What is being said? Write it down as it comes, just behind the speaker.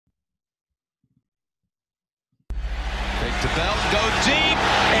To Belton, go deep.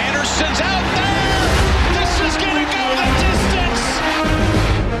 Anderson's out there. This is going to go the distance.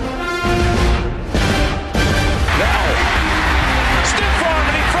 Now, Stiff arm,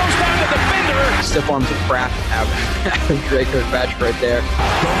 and he throws down the defender. stiff arms a crack. Having Drake Kirkpatrick right there.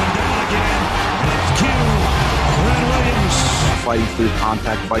 Going down again. That's Q. Red Williams. Fighting through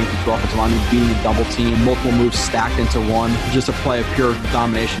contact, fighting through offensive linemen, beating a double team, multiple moves stacked into one. Just a play of pure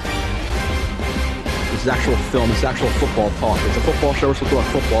domination. This is actual film. This is actual football talk. It's a football show. We're supposed to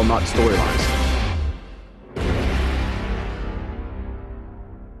talk football, not storylines.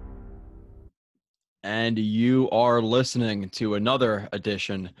 And you are listening to another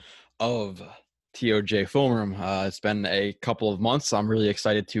edition of TOJ Film Room. It's been a couple of months. I'm really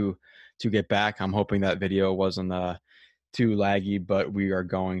excited to get back. I'm hoping that video wasn't too laggy, but we are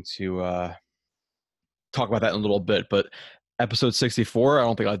going to talk about that in a little bit. But episode 64, I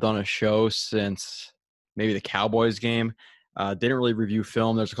don't think I've done a show since maybe the Cowboys game. Didn't really review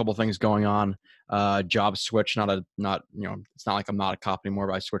film. There's a couple things going on. Job switch, it's not like I'm not a cop anymore,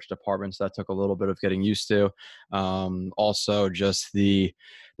 but I switched departments. That took a little bit of getting used to. Also just the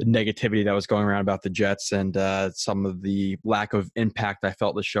negativity that was going around about the Jets and some of the lack of impact I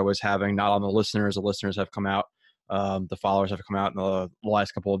felt the show was having, not on the listeners. The listeners have come out. The followers have come out in the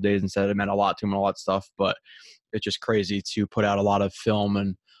last couple of days and said it meant a lot to them, a lot of stuff, but it's just crazy to put out a lot of film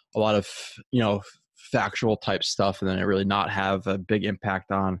and a lot of, factual type stuff and then it really not have a big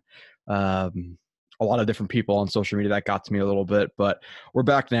impact on a lot of different people on social media. That got to me a little bit, but we're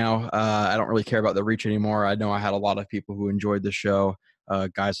back now. I don't really care about the reach anymore. I know I had a lot of people who enjoyed the show.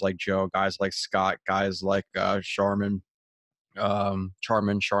 Guys like Joe, guys like Scott, guys like Charmin, I don't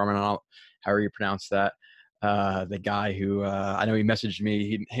know how you pronounce that. The guy who I know he messaged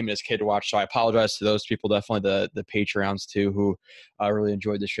me, him and his kid to watch. So I apologize to those people, definitely the Patreons too, who really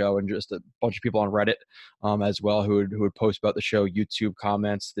enjoyed the show, and just a bunch of people on Reddit as well who would post about the show, YouTube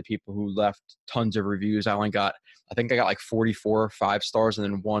comments, the people who left tons of reviews. I think I got like 44 5-stars and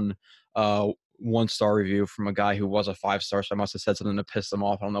then one 1-star review from a guy who was a 5-star. So I must have said something to piss them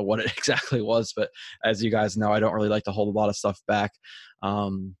off. I don't know what it exactly was, but as you guys know, I don't really like to hold a lot of stuff back.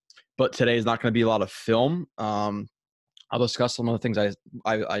 But today is not going to be a lot of film. I'll discuss some of the things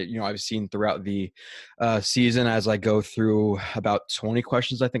I've seen throughout the season as I go through about 20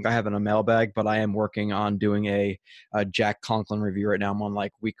 questions I think I have in a mailbag, but I am working on doing a Jack Conklin review right now. I'm on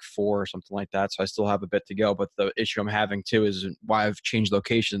like week 4 or something like that, so I still have a bit to go. But the issue I'm having too is why I've changed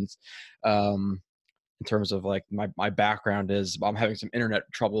locations. In terms of like my background is I'm having some internet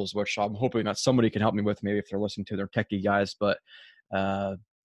troubles, which I'm hoping that somebody can help me with, maybe if they're listening to their techie guys, but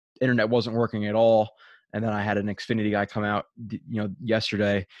internet wasn't working at all. And then I had an Xfinity guy come out,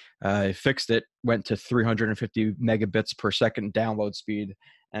 yesterday, fixed it, went to 350 megabits per second download speed.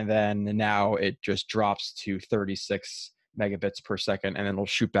 And then now it just drops to 36 megabits per second, and then it'll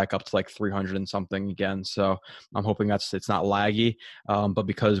shoot back up to like 300 and something again. So I'm hoping it's not laggy. But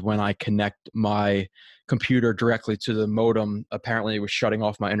because when I connect my computer directly to the modem, apparently it was shutting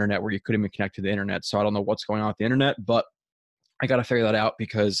off my internet where you couldn't even connect to the internet. So I don't know what's going on with the internet, but I got to figure that out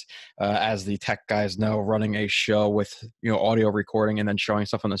because as the tech guys know, running a show with, audio recording and then showing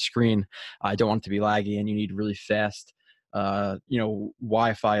stuff on the screen, I don't want it to be laggy, and you need really fast,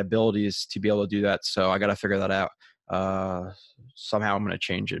 Wi-Fi abilities to be able to do that. So I got to figure that out. Somehow I'm going to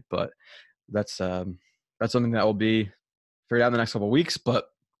change it, but that's something that will be figured out in the next couple of weeks. But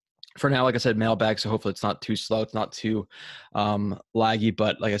for now, like I said, mailbag, so hopefully it's not too slow. It's not too laggy.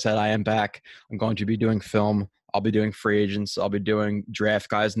 But like I said, I am back. I'm going to be doing film. I'll be doing free agents. I'll be doing draft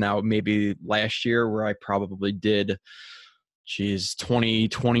guys. Now, maybe last year where I probably did, 20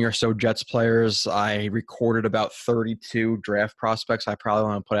 or so Jets players. I recorded about 32 draft prospects. I probably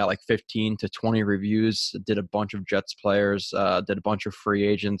want to put out like 15 to 20 reviews. Did a bunch of Jets players, did a bunch of free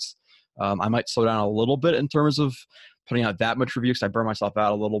agents. I might slow down a little bit in terms of putting out that much reviews. I burn myself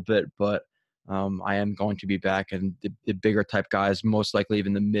out a little bit, but I am going to be back, and the bigger type guys, most likely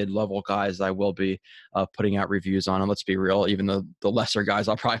even the mid-level guys, I will be putting out reviews on. And let's be real, even the lesser guys,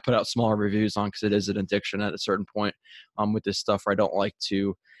 I'll probably put out smaller reviews on because it is an addiction at a certain point with this stuff where I don't like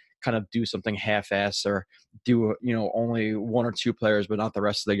to kind of do something half-ass or do, only 1 or 2 players, but not the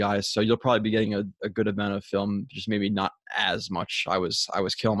rest of the guys. So you'll probably be getting a good amount of film, just maybe not as much. I was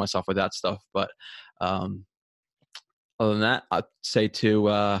killing myself with that stuff. But other than that, I'd say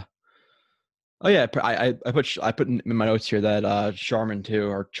to oh yeah, I put in my notes here that Charmin,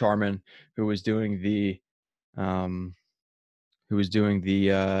 who was doing the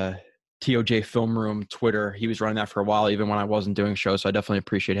TOJ Film Room Twitter. He was running that for a while, even when I wasn't doing shows. So I definitely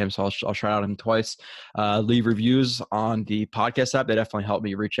appreciate him. So I'll shout out him twice. Leave reviews on the podcast app. They definitely help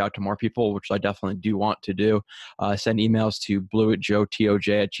me reach out to more people, which I definitely do want to do. Send emails to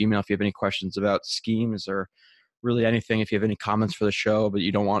blueitjoetoj@gmail if you have any questions about schemes or really anything. If you have any comments for the show, but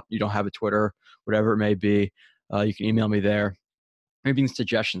you don't have a Twitter, whatever it may be, you can email me there. Maybe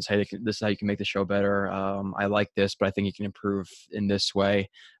suggestions. Hey, this is how you can make the show better. I like this, but I think you can improve in this way.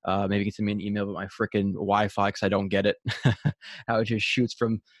 Maybe you can send me an email with my freaking Wi-Fi because I don't get it. How it just shoots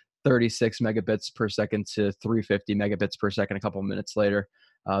from 36 megabits per second to 350 megabits per second a couple of minutes later.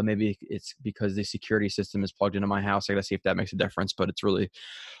 Maybe it's because the security system is plugged into my house. I got to see if that makes a difference, but it's really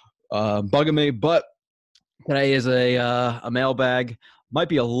bugging me. But today is a mailbag. Might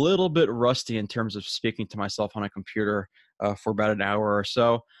be a little bit rusty in terms of speaking to myself on a computer for about an hour or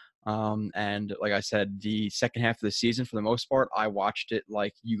so. And like I said, the second half of the season, for the most part, I watched it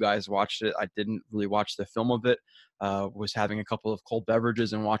like you guys watched it. I didn't really watch the film of it. Was having a couple of cold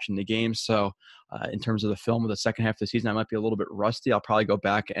beverages and watching the game. So in terms of the film of the second half of the season, I might be a little bit rusty. I'll probably go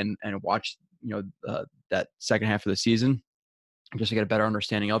back and watch that second half of the season just to get a better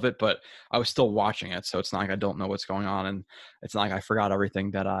understanding of it. But I was still watching it, so it's not like I don't know what's going on, and it's not like I forgot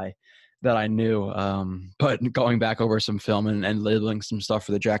everything that I knew. But going back over some film and labeling some stuff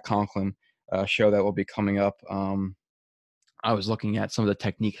for the Jack Conklin show that will be coming up, I was looking at some of the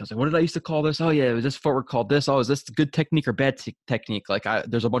techniques. I was like, what did I used to call this? Oh yeah, was this forward called this? Oh, is this good technique or bad technique? Like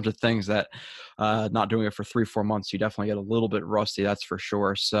there's a bunch of things that not doing it for 3-4 months, you definitely get a little bit rusty. That's for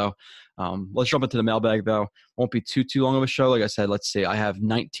sure. So let's jump into the mailbag though. Won't be too long of a show. Like I said, let's see. I have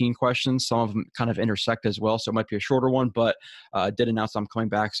 19 questions. Some of them kind of intersect as well. So it might be a shorter one, but I did announce I'm coming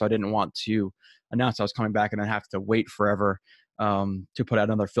back. So I didn't want to announce I was coming back and then have to wait forever to put out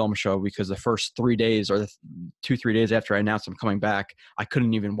another film show, because the first 3 days or the 2-3 days after I announced I'm coming back, I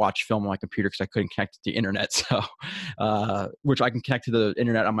couldn't even watch film on my computer because I couldn't connect to the internet. So, which I can connect to the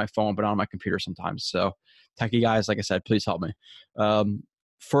internet on my phone, but not on my computer sometimes. So techie guys, like I said, please help me.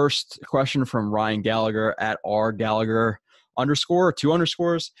 First question from Ryan Gallagher at @RGallagher_, 2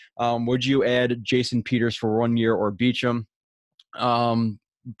 underscores. Would you add Jason Peters for 1 year or Beachum?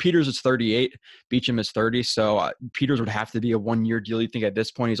 Peters is 38, Beachum is 30, so Peters would have to be a 1-year deal. You think at this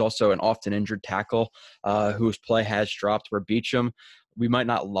point he's also an often injured tackle whose play has dropped, where Beachum, we might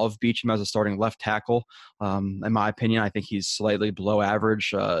not love Beachum as a starting left tackle. In my opinion, I think he's slightly below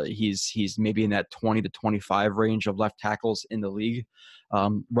average. He's maybe in that 20 to 25 range of left tackles in the league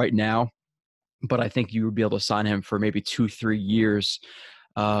right now, but I think you would be able to sign him for maybe 2-3 years.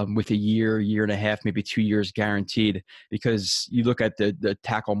 With a year and a half, maybe 2 years guaranteed, because you look at the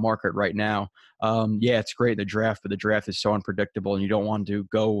tackle market right now. Yeah, it's great in the draft, but the draft is so unpredictable, and you don't want to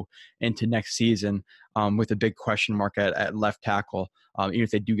go into next season with a big question mark at left tackle. Even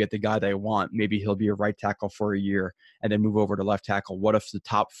if they do get the guy they want, maybe he'll be a right tackle for a year and then move over to left tackle. What if the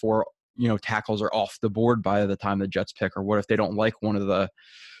top 4 tackles are off the board by the time the Jets pick, or what if they don't like one of the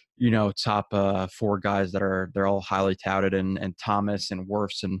top 4 guys they're all highly touted, and Thomas and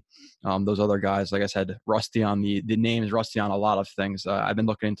Wirfs and those other guys, like I said, rusty on the names, rusty on a lot of things. I've been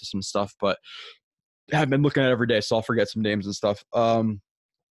looking into some stuff, but I've been looking at it every day, so I'll forget some names and stuff.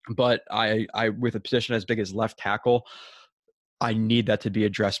 But I with a position as big as left tackle, I need that to be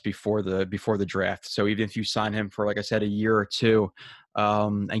addressed before the draft. So even if you sign him for, like I said, a year or 2,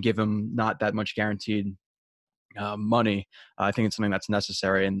 and give him not that much guaranteed money, I think it's something that's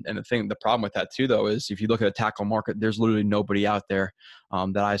necessary. And the problem with that too, though, is if you look at the tackle market, there's literally nobody out there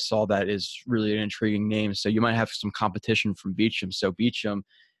that I saw that is really an intriguing name. So you might have some competition from Beachum. So Beachum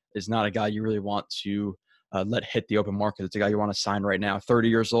is not a guy you really want to let hit the open market. It's a guy you want to sign right now. 30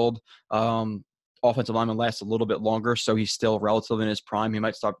 years old. Offensive lineman lasts a little bit longer, so he's still relatively in his prime. He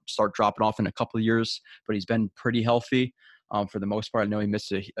might start dropping off in a couple of years, but he's been pretty healthy. For the most part. I know he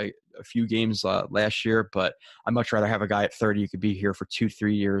missed a few games last year, but I'd much rather have a guy at 30 who could be here for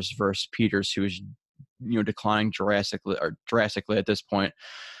 2-3 years versus Peters, who is declining drastically at this point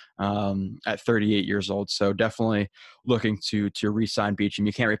at 38 years old. So definitely looking to re-sign Beachum.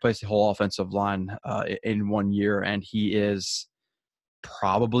 You can't replace the whole offensive line in 1 year, and he is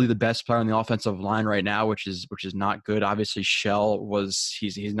probably the best player on the offensive line right now, which is not good. Obviously, Shell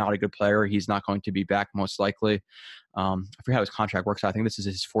he's not a good player. He's not going to be back most likely. I forget how his contract works. I think this is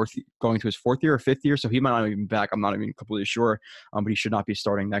his going to his 4th year or 5th year, so he might not even be back. I'm not even completely sure, but he should not be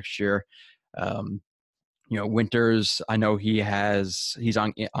starting next year. Winters, I know he's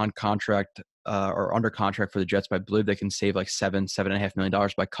on contract or under contract for the Jets, but I believe they can save like $7.5 million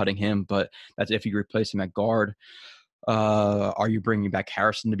by cutting him. But that's if you replace him at guard. Are you bringing back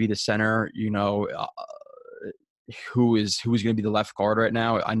Harrison to be the center? who's going to be the left guard right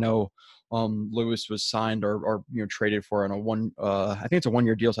now. I know Lewis was signed or traded for on I think it's a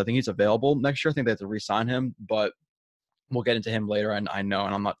 1-year deal, so I think he's available next year. I think they have to re-sign him, but we'll get into him later. And I know,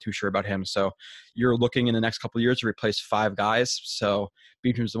 and I'm not too sure about him. So you're looking in the next couple of years to replace 5 guys. So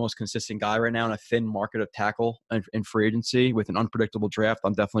Beachum's the most consistent guy right now in a thin market of tackle in free agency with an unpredictable draft.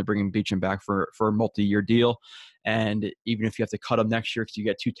 I'm definitely bringing Beachum back for a multi-year deal. And even if you have to cut him next year because you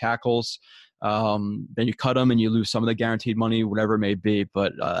get 2 tackles, then you cut him and you lose some of the guaranteed money, whatever it may be.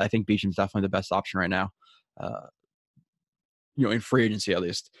 But I think Beachum's definitely the best option right now, in free agency at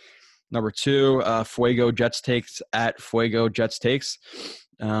least. Number 2, Fuego Jets takes at Fuego Jets takes.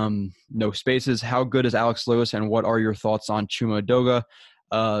 No spaces. How good is Alex Lewis, and what are your thoughts on Chuma Edoga?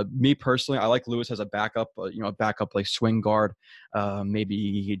 Me personally, I like Lewis as a backup. A backup like swing guard.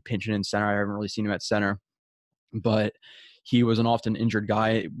 Maybe he'd pinch it in center. I haven't really seen him at center, but he was an often injured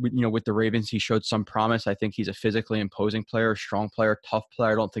guy. With the Ravens, he showed some promise. I think he's a physically imposing player, strong player, tough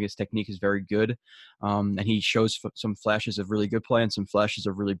player. I don't think his technique is very good. And he shows some flashes of really good play and some flashes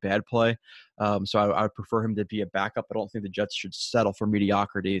of really bad play. So I would prefer him to be a backup. I don't think the Jets should settle for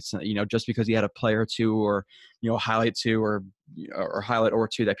mediocrity. It's, just because he had a play or two or, highlight 2 or highlight or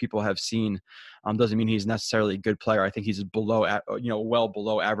 2 that people have seen doesn't mean he's necessarily a good player. I think he's well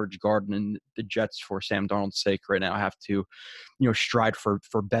below average guard, and the Jets, for Sam Darnold's sake right now, have to, strive for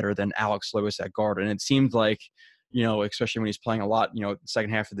better than Alex Lewis at guard. And it seemed like, especially when he's playing a lot, the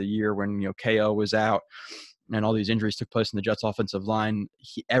second half of the year when, KO was out and all these injuries took place in the Jets offensive line,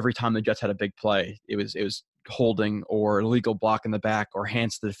 every time the Jets had a big play, it was holding or illegal block in the back or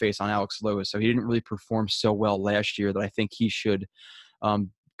hands to the face on Alex Lewis. So he didn't really perform so well last year that I think he should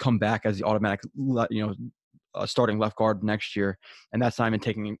come back as the automatic, starting left guard next year. And that's not even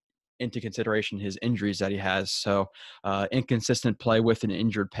taking into consideration his injuries that he has. So inconsistent play with an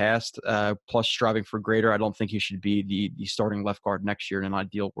injured past, plus striving for greater. I don't think he should be the starting left guard next year in an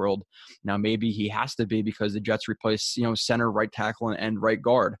ideal world. Now, maybe he has to be because the Jets replace, center, right tackle, and right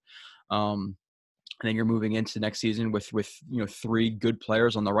guard. And then you're moving into next season with 3 good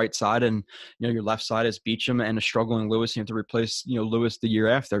players on the right side, and your left side is Beachum and a struggling Lewis. You have to replace Lewis the year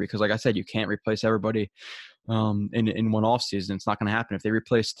after, because like I said, you can't replace everybody in one off season. It's not going to happen. If they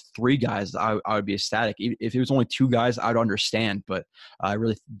replaced 3 guys, I would be ecstatic. If it was only 2 guys, I'd understand, but I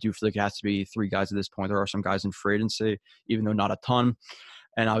really do feel like it has to be 3 guys at this point. There are some guys in free agency, even though not a ton.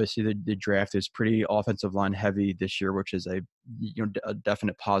 And obviously the draft is pretty offensive line heavy this year, which is a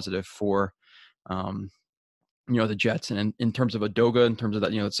definite positive for the Jets. And in terms of Edoga, in terms of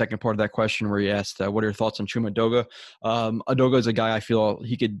that, the second part of that question where you asked, what are your thoughts on Chuma Edoga? Edoga is a guy I feel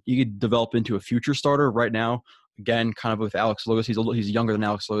he could develop into a future starter right now. Again, kind of with Alex Lewis, he's younger than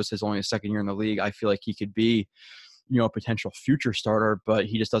Alex Lewis. He's only his second year in the league. I feel like he could be, a potential future starter, but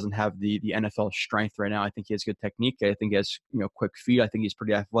he just doesn't have the NFL strength right now. I think he has good technique. I think he has, quick feet. I think he's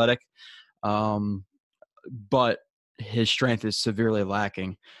pretty athletic. But his strength is severely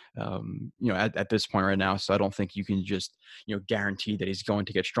lacking, at this point right now. So I don't think you can just, guarantee that he's going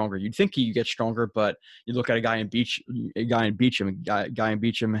to get stronger. You'd think he gets stronger, but you look at a guy in Beachum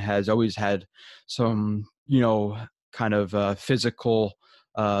has always had some, kind of physical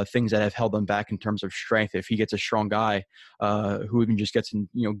things that have held him back in terms of strength. If he gets a strong guy who even just gets in,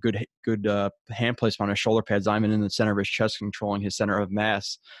 good hand placement on his shoulder pads, diamond in the center of his chest, controlling his center of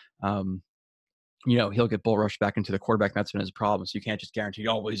mass, he'll get bull rushed back into the quarterback. That's been his problem. So you can't just guarantee, he's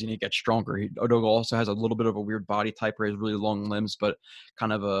going to get stronger. Edoga also has a little bit of a weird body type where he has really long limbs, but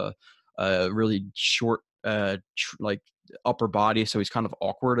kind of a really short, upper body. So he's kind of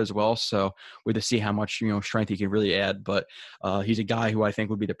awkward as well. So we have to see how much, strength he can really add. But he's a guy who I think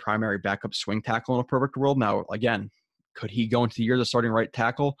would be the primary backup swing tackle in a perfect world. Now, again, could he go into the year as a starting right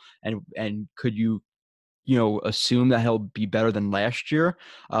tackle? And could you assume that he'll be better than last year?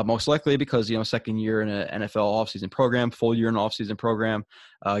 Most likely because, second year in an NFL offseason program, full year in an offseason program,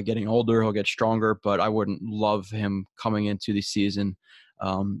 getting older, he'll get stronger, but I wouldn't love him coming into the season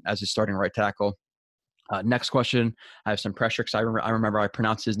as a starting right tackle. Next question. I have some pressure because I remember I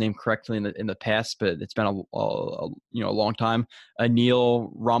pronounced his name correctly in the past, but it's been a long time.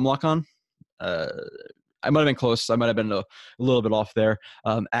 Anil Ramlakhan. I might have been close. I might have been a little bit off there.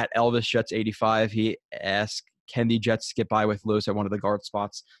 At Elvis Jets 85, he asked, can the Jets get by with Lewis at one of the guard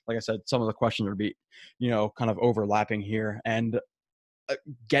spots? Like I said, some of the questions would be, kind of overlapping here. And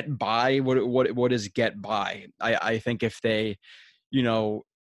get by, what is get by? I think if they,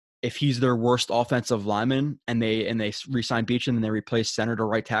 if he's their worst offensive lineman and they re-sign Beecham and they replace center to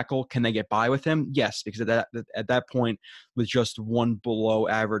right tackle, can they get by with him? Yes, because at that point, with just one below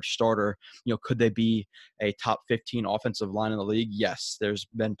average starter, could they be a top 15 offensive line in the league? Yes, there's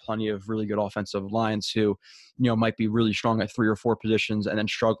been plenty of really good offensive lines who, might be really strong at 3 or 4 positions and then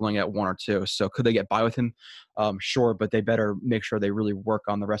struggling at 1 or 2. So could they get by with him? Sure, but they better make sure they really work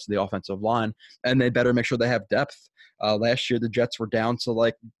on the rest of the offensive line, and they better make sure they have depth. Last year, the Jets were down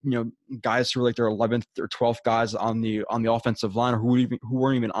to guys who were like their 11th or 12th guys on the offensive line, or who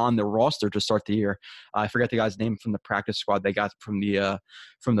weren't even on their roster to start the year. I forget the guy's name from the practice squad they got from the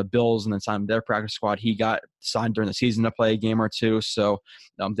Bills and then signed their practice squad. He got signed during the season to play a game or two. So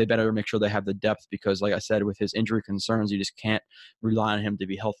they better make sure they have the depth because, like I said, with his injury concerns, you just can't rely on him to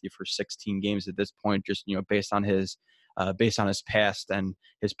be healthy for 16 games at this point. Just based on his past and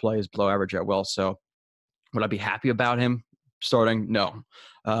his play is below average at will. So would I be happy about him starting? No.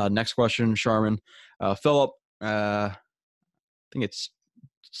 Next question, Charmin. Philip, I think it's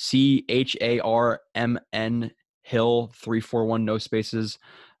CHARMN Hill 341, no spaces.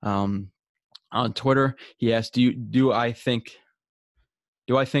 On Twitter, he asked, do I think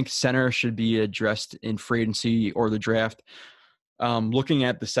center should be addressed in free agency or the draft? Looking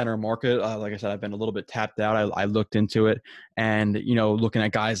at the center market, like I said, I've been a little bit tapped out. I looked into it, and looking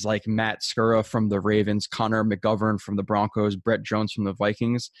at guys like Matt Skura from the Ravens, Connor McGovern from the Broncos, Brett Jones from the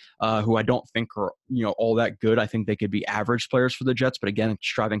Vikings, who I don't think are all that good. I think they could be average players for the Jets, but again,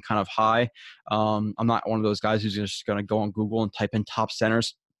 striving kind of high. I'm not one of those guys who's just going to go on Google and type in top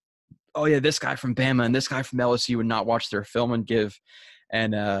centers. Oh yeah, this guy from Bama and this guy from LSU, and not watch their film and give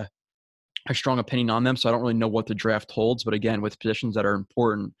a strong opinion on them, so I don't really know what the draft holds. But again, with positions that are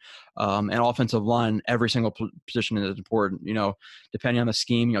important, and offensive line, every single position is important. Depending on the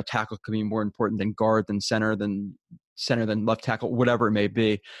scheme, tackle could be more important than guard, than center, than left tackle, whatever it may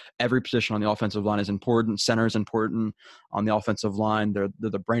be. Every position on the offensive line is important. Center is important on the offensive line. They're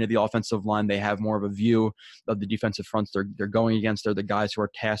the brain of the offensive line. They have more of a view of the defensive fronts they're going against. They're the guys who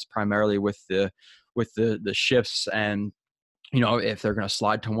are tasked primarily with the shifts and if they're going to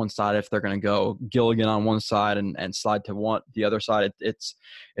slide to one side, if they're going to go Gilligan on one side and slide to the other side, it's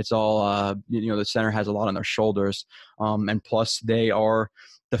all, the center has a lot on their shoulders. And plus they are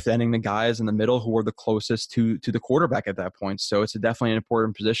defending the guys in the middle who are the closest to the quarterback at that point. So it's definitely an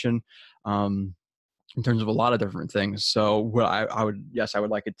important position. In terms of a lot of different things. So I would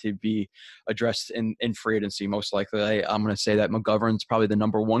like it to be addressed in free agency. Most likely, I'm going to say that McGovern's probably the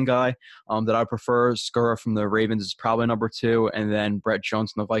number 1 guy that I prefer. Skura from the Ravens is probably number 2, and then Brett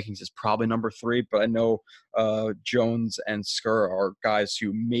Jones from the Vikings is probably number 3. But I know Jones and Skura are guys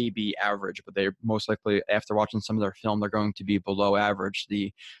who may be average, but they're most likely, after watching some of their film, they're going to be below average.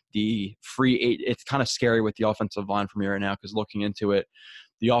 The free 8, it's kind of scary with the offensive line from here right now, because looking into it,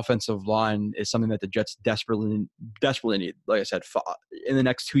 the offensive line is something that the Jets desperately need. Like I said, in the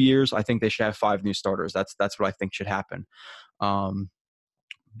next 2 years, I think they should have 5 new starters. That's what I think should happen.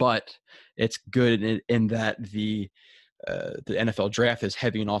 But it's good in that the NFL draft is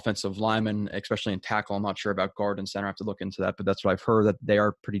heavy in offensive linemen, especially in tackle. I'm not sure about guard and center. I have to look into that, but that's what I've heard, that they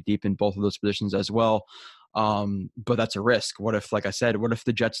are pretty deep in both of those positions as well. But that's a risk. What if, like I said, what if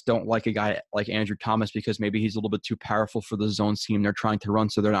the Jets don't like a guy like Andrew Thomas because maybe he's a little bit too powerful for the zone scheme they're trying to run,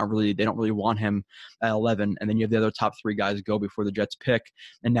 so they don't really want him at 11, and then you have the other top 3 guys go before the Jets pick,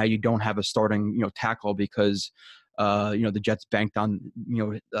 and now you don't have a starting tackle because the Jets banked on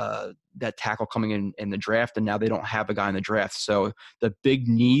that tackle coming in the draft, and now they don't have a guy in the draft. So the big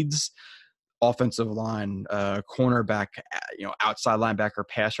needs, offensive line, cornerback, outside linebacker,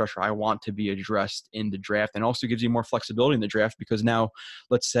 pass rusher, I want to be addressed in the draft, and also gives you more flexibility in the draft because now,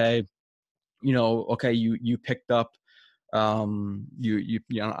 let's say, okay, you picked up, I don't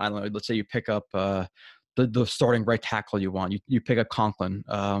know, let's say you pick up the starting right tackle you want, you pick up Conklin,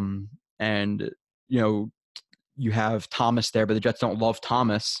 and you have Thomas there, but the Jets don't love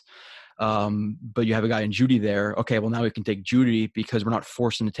Thomas. But you have a guy in Judy there. Okay, well, now we can take Judy because we're not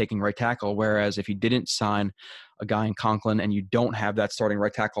forced into taking right tackle. Whereas if you didn't sign a guy in Conklin and you don't have that starting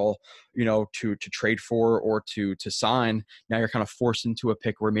right tackle, to trade for or to sign, now you're kind of forced into a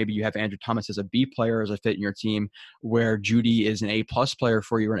pick where maybe you have Andrew Thomas as a B player as a fit in your team, where Judy is an A+ player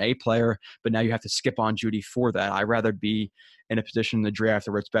for you, or an A player, but now you have to skip on Judy for that. I'd rather be in a position in the draft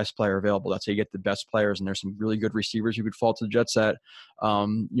where it's best player available. That's how you get the best players, and there's some really good receivers you could fall to the Jets at.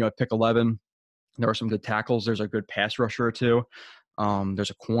 At pick 11, there are some good tackles. There's a good pass rusher or two.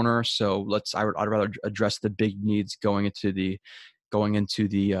 There's a corner. So I'd rather address the big needs going into the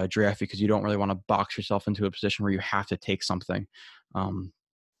draft, because you don't really want to box yourself into a position where you have to take something. And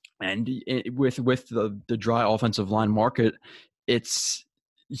with the dry offensive line market, it's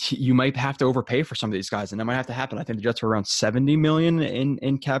you might have to overpay for some of these guys, and that might have to happen. I think the Jets are around $70 million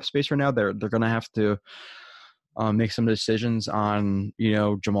in cap space right now. They're going to have to make some decisions on,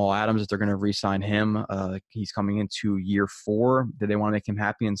 Jamal Adams, if they're going to re-sign him. He's coming into year 4. Do they want to make him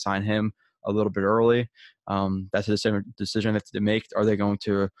happy and sign him a little bit early? That's a decision they have to make. Are they going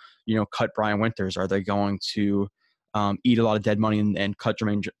to, cut Brian Winters? Are they going to eat a lot of dead money and cut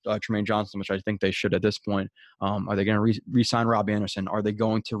Tremaine Johnson, which I think they should at this point? Are they going to re-sign Rob Anderson? Are they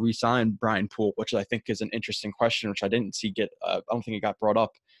going to re-sign Brian Poole, which I think is an interesting question, which I didn't see I don't think it got brought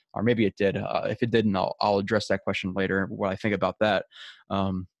up, or maybe it did. If it didn't, I'll address that question later, what I think about that.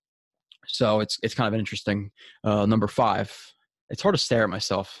 So it's kind of an interesting. Number 5. It's hard to stare at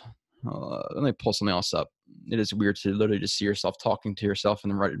myself. Let me pull something else up. It is weird to literally just see yourself talking to yourself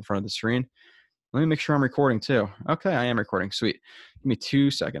and then right in front of the screen. Let me make sure I'm recording too. Okay, I am recording. Sweet. Give me 2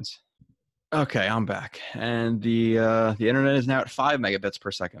 seconds. Okay, I'm back. And the internet is now at 5 megabits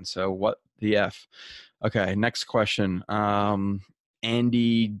per second. So what the F? Okay, next question.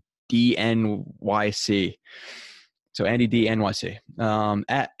 Andy DNYC. So Andy DNYC.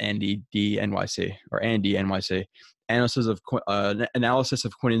 At Andy DNYC or Andy NYC. Analysis of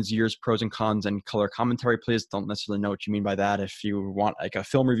Quinnen's years, pros and cons, and color commentary, please. Don't necessarily know what you mean by that. If you want like a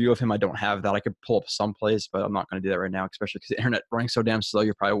film review of him, I don't have that. I could pull up some plays, but I'm not going to do that right now, especially because the internet running so damn slow.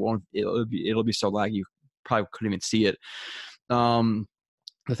 You probably won't. It'll be so laggy you probably couldn't even see it.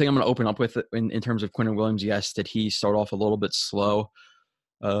 The thing I'm going to open up with in terms of Quinnen Williams, yes, did he start off a little bit slow?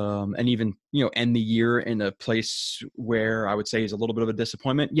 And even, end the year in a place where I would say is a little bit of a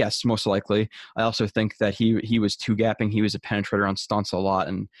disappointment? Yes, most likely. I also think that he was two-gapping. He was a penetrator on stunts a lot.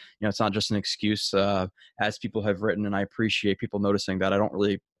 And, it's not just an excuse, as people have written, and I appreciate people noticing that. I don't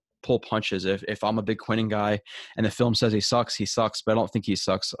really pull punches. If I'm a big Quinnen guy and the film says he sucks, but I don't think he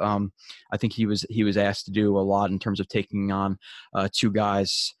sucks. I think he was asked to do a lot in terms of taking on 2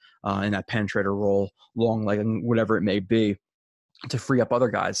 guys in that penetrator role, long leg, whatever it may be, to free up other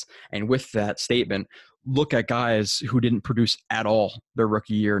guys. And with that statement, look at guys who didn't produce at all their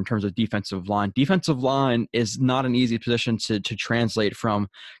rookie year in terms of defensive line. Defensive line is not an easy position to translate from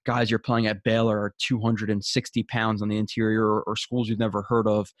guys you're playing at Baylor or 260 pounds on the interior, or schools you've never heard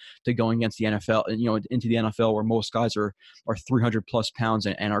of, to going against the NFL, into the NFL where most guys are 300 plus pounds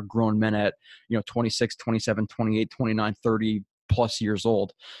and are grown men at, 26, 27, 28, 29, 30 plus years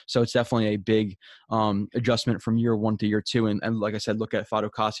old. So it's definitely a big adjustment from year 1 to year 2. And like I said, look at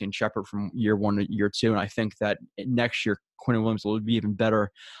Fatukasi and Shepard from year 1 to year 2. And I think that next year, Quinnen Williams will be even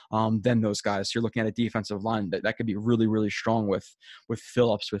better than those guys. So you're looking at a defensive line that could be really, really strong with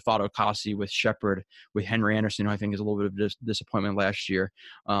Phillips, with Fatukasi, with Shepard, with Henry Anderson, who I think is a little bit of disappointment last year.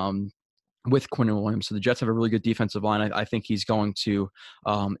 With Quinnen Williams. So the Jets have a really good defensive line. I think he's going to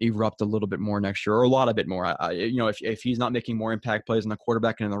erupt a little bit more next year, or a lot of bit more. If he's not making more impact plays on the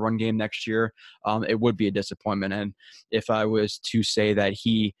quarterback and in the run game next year, it would be a disappointment. And if I was to say that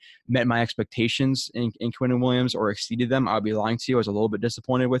he met my expectations in Quinnen Williams or exceeded them, I would be lying to you. I was a little bit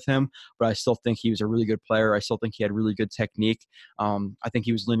disappointed with him, but I still think he was a really good player. I still think he had really good technique. I think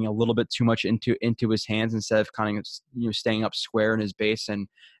he was leaning a little bit too much into his hands instead of kind of staying up square in his base and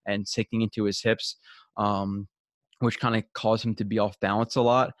taking into his hips, which kind of caused him to be off balance a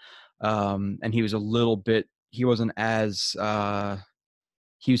lot. And he was he wasn't as,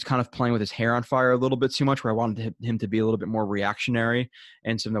 he was kind of playing with his hair on fire a little bit too much, where I wanted him to be a little bit more reactionary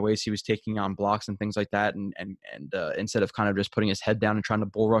in some of the ways he was taking on blocks and things like that. And instead of kind of just putting his head down and trying to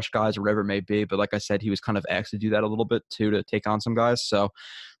bull rush guys or whatever it may be. But like I said, he was kind of asked to do that a little bit too, to take on some guys. So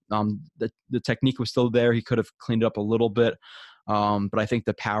the technique was still there. He could have cleaned it up a little bit. But I think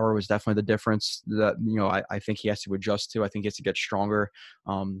the power was definitely the difference that, I think he has to adjust to. I think he has to get stronger.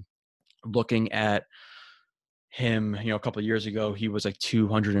 Looking at him, a couple of years ago, he was like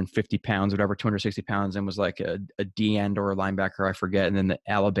 250 pounds, whatever, 260 pounds, and was like a D end or a linebacker, I forget. And then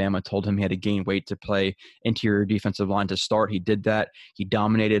Alabama told him he had to gain weight to play interior defensive line to start. He did that. He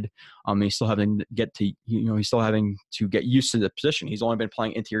dominated. He's still having to get used to the position. He's only been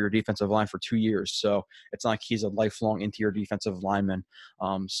playing interior defensive line for 2 years. So it's not like he's a lifelong interior defensive lineman.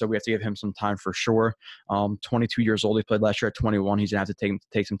 So we have to give him some time for sure. 22 years old. He played last year at 21. He's going to have to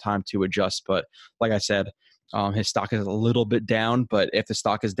take some time to adjust. But like I said, his stock is a little bit down, but if the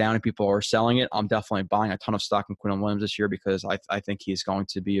stock is down and people are selling it, I'm definitely buying a ton of stock in Quinnen Williams this year, because I think he's going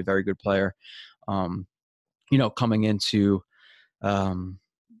to be a very good player, coming into,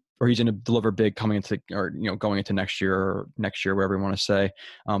 or he's going to deliver big coming into, or, going into next year, whatever you want to say.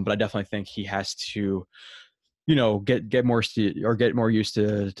 But I definitely think he has to, get more used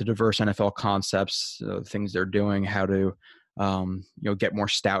to diverse NFL concepts, things they're doing, how to, get more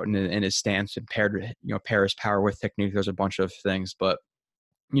stout in his stance and pair his power with technique. There's a bunch of things, but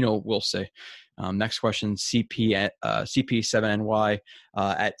we'll see. Next question, CP7NY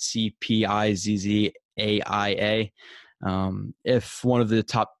at CPIZZAIA. If one of the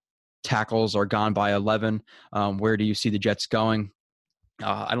top tackles are gone by 11, where do you see the Jets going?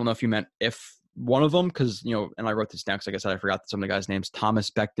 I don't know if you meant if one of them, because, and I wrote this down because, like I said, I forgot some of the guys' names: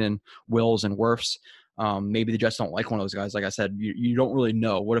 Thomas, Becton, Wills, and Wirfs. Maybe the Jets don't like one of those guys. Like I said, you don't really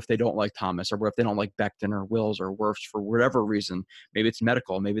know. What if they don't like Thomas, or what if they don't like Becton or Wills or Wirfs for whatever reason? Maybe it's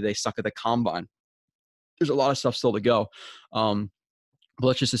medical. Maybe they suck at the combine. There's a lot of stuff still to go. But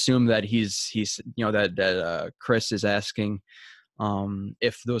let's just assume that he's that Chris is asking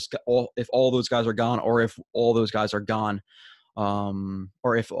if all those guys are gone, or if all those guys are gone,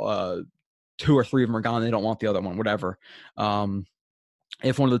 or if 2 or 3 of them are gone, they don't want the other one, whatever.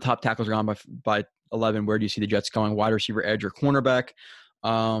 If one of the top tackles are gone by 11, where do you see the Jets going? Wide receiver, edge, or cornerback?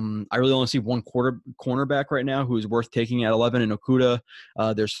 I really only see one cornerback right now who is worth taking at 11 in Okudah.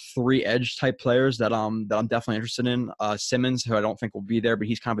 There's 3 edge type players that I'm definitely interested in. Simmons, who I don't think will be there, but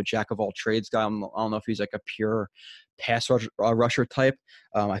he's kind of a jack of all trades guy. I don't know if he's like a pure pass rusher type.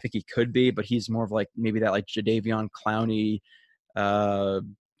 I think he could be, but he's more of like maybe that like Jadeveon Clowney,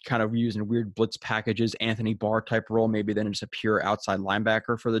 kind of using weird blitz packages, Anthony Barr type role, maybe then just a pure outside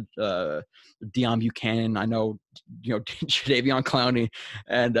linebacker for the Deion Buchanan. I know, Jadeveon Clowney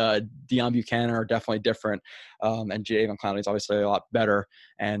and Deion Buchanan are definitely different. And Jadeveon Clowney is obviously a lot better.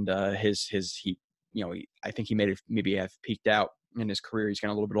 And I think he maybe have peaked out in his career. He's getting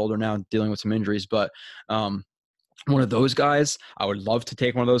a little bit older now, dealing with some injuries, but one of those guys, I would love to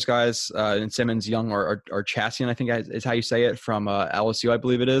take one of those guys. And Simmons, Young, or Chassian, I think is how you say it, from LSU, I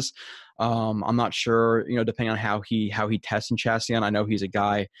believe it is. I'm not sure, depending on how he tests in Chassian. I know he's a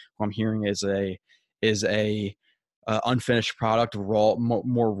guy who I'm hearing is a unfinished product,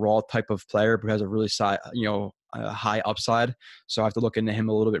 more raw type of player, who has a really a high upside. So I have to look into him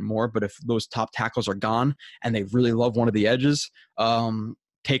a little bit more. But if those top tackles are gone and they really love one of the edges,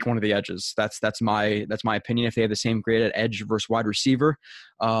 take one of the edges. That's my opinion. If they have the same grade at edge versus wide receiver,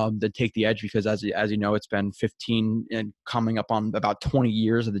 then take the edge, because as you know, it's been 15 and coming up on about 20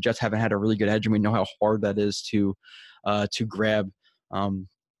 years that the Jets haven't had a really good edge, and we know how hard that is to grab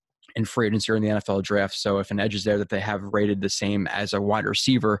in free agency or in the NFL draft. So if an edge is there that they have rated the same as a wide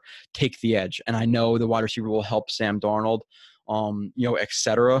receiver, take the edge. And I know the wide receiver will help Sam Darnold, et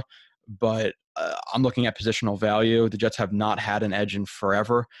cetera, but I'm looking at positional value. The Jets have not had an edge in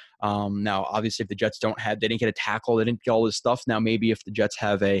forever. Now, obviously, if the Jets they didn't get a tackle, they didn't get all this stuff. Now, maybe if the Jets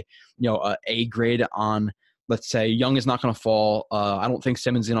have a grade on, let's say, Young is not going to fall. I don't think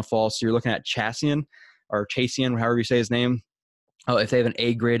Simmons is going to fall. So you're looking at Chassian, however you say his name. If they have an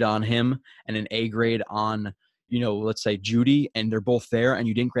A grade on him and an A grade on, let's say Judy, and they're both there, and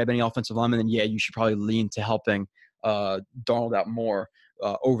you didn't grab any offensive linemen, then yeah, you should probably lean to helping Darnold out more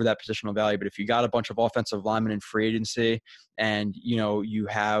over that positional value. But if you got a bunch of offensive linemen in free agency, and you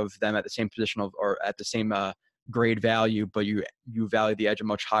have them at the same position or at the same grade value, but you value the edge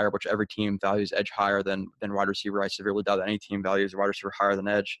much higher, which every team values edge higher than wide receiver. I severely doubt that any team values wide receiver higher than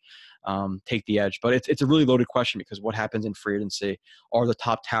edge. Take the edge. But it's a really loaded question, because what happens in free agency? Are the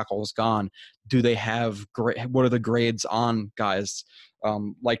top tackles gone? Do they have what are the grades on guys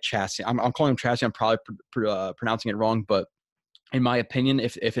like Chassian? I'm calling him Chassian. I'm probably pronouncing it wrong, but in my opinion,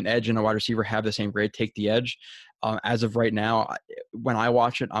 if an edge and a wide receiver have the same grade, take the edge. As of right now, when I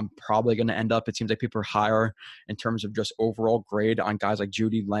watch it, I'm probably going to end up, it seems like people are higher in terms of just overall grade on guys like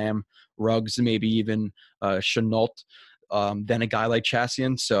Judy, Lamb, Ruggs, maybe even Chenault, than a guy like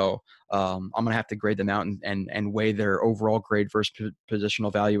Chassian. So I'm going to have to grade them out and weigh their overall grade versus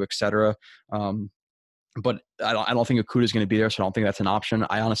positional value, et cetera. But I don't think Okudah is going to be there, so I don't think that's an option.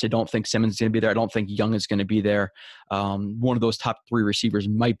 I honestly don't think Simmons is going to be there. I don't think Young is going to be there. One of those top 3 receivers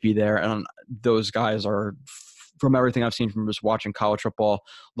might be there, and those guys are, from everything I've seen from just watching college football,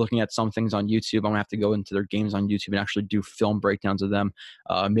 looking at some things on YouTube, I'm going to have to go into their games on YouTube and actually do film breakdowns of them,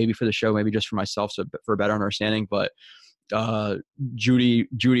 maybe for the show, maybe just for myself, so for a better understanding. But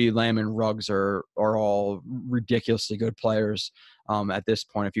Judy, Lamb, and Ruggs are all ridiculously good players at this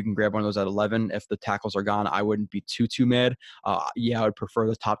point. If you can grab one of those at 11, if the tackles are gone, I wouldn't be too mad. I would prefer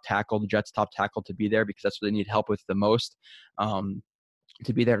the Jets' top tackle to be there, because that's what they need help with the most.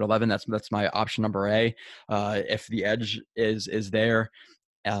 To be there at 11, that's my option number A. If the edge is there,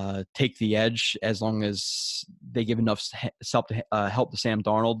 take the edge as long as they give enough help to Sam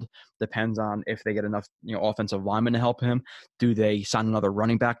Darnold. Depends on if they get enough offensive linemen to help him. Do they sign another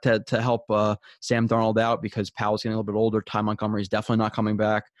running back to help Sam Darnold out because Powell's getting a little bit older? Ty Montgomery is definitely not coming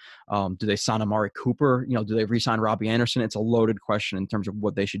back. Do they sign Amari Cooper? Do they re-sign Robbie Anderson? It's a loaded question in terms of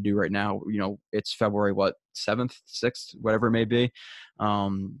what they should do right now. It's February 7th, 6th, whatever it may be.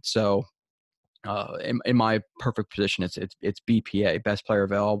 In my perfect position, it's BPA, best player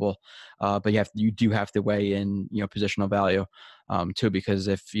available, but you do have to weigh in positional value too, because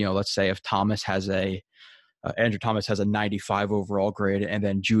if let's say if Andrew Thomas has a 95 overall grade and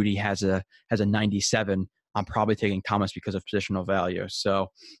then Judy has a 97, I'm probably taking Thomas because of positional value. So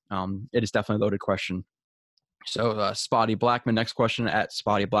it is definitely a loaded question. So Spotty Blackman, next question at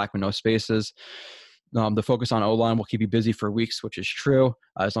Spotty Blackman, no spaces. The focus on O-line will keep you busy for weeks, which is true.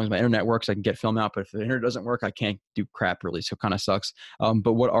 As long as my internet works, I can get film out. But if the internet doesn't work, I can't do crap really. So it kind of sucks.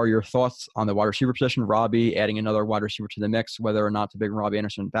 But what are your thoughts on the wide receiver position? Robbie adding another wide receiver to the mix, whether or not to bring Robbie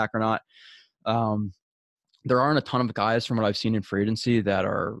Anderson back or not. There aren't a ton of guys from what I've seen in free agency that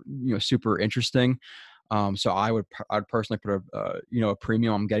are super interesting. So I'd personally put a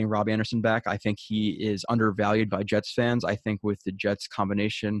premium on getting Robbie Anderson back. I think he is undervalued by Jets fans. I think with the Jets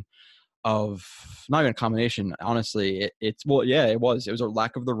combination of not even a combination, honestly, it was a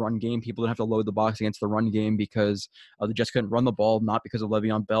lack of the run game. People didn't have to load the box against the run game because the Jets couldn't run the ball, not because of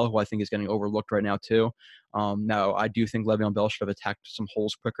Le'Veon Bell, who I think is getting overlooked right now too. Now I do think Le'Veon Bell should have attacked some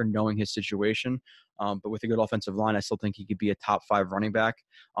holes quicker, knowing his situation. But with a good offensive line, I still think he could be a top 5 running back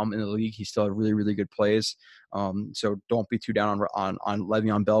in the league. He still had really, really good plays. So don't be too down on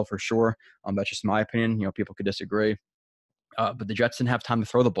Le'Veon Bell for sure. That's just my opinion. People could disagree. But the Jets didn't have time to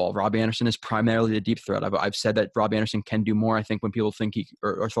throw the ball. Robbie Anderson is primarily a deep threat. I've said that Robbie Anderson can do more. I think when people think he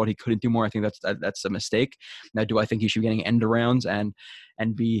or thought he couldn't do more, I think that's a mistake. Now, do I think he should be getting end arounds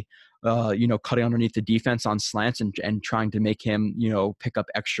and be cutting underneath the defense on slants and trying to make him pick up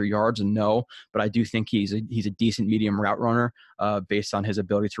extra yards? And no, but I do think he's a decent medium route runner based on his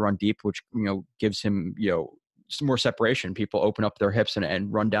ability to run deep, which gives him some more separation. People open up their hips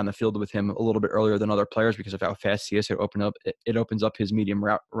and run down the field with him a little bit earlier than other players because of how fast he is. It opens up his medium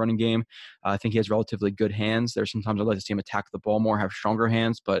route running game. I think he has relatively good hands. There's sometimes I'd like to see him attack the ball more, have stronger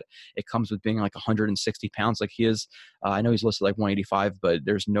hands, but it comes with being like 160 pounds like he is. I know he's listed like 185, but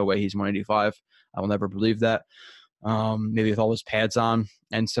there's no way he's 185. I will never believe that. Maybe with all his pads on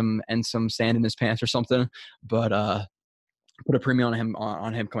and some sand in his pants or something, but put a premium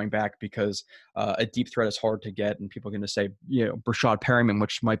on him coming back because a deep threat is hard to get, and people are going to say, Brashad Perryman,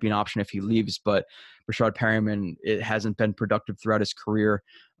 which might be an option if he leaves, but Brashad Perryman, it hasn't been productive throughout his career.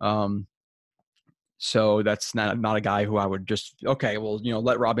 So that's not a guy who I would just,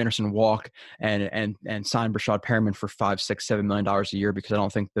 let Rob Anderson walk and sign Brashad Perryman for $5, $6, $7 million a year, because I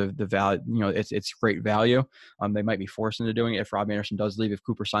don't think the value, it's great value. They might be forced into doing it if Rob Anderson does leave, if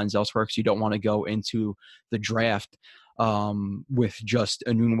Cooper signs elsewhere, because you don't want to go into the draft with just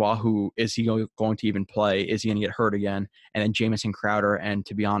Enunwa, who is he going to even play? Is he going to get hurt again? And then Jamison Crowder, and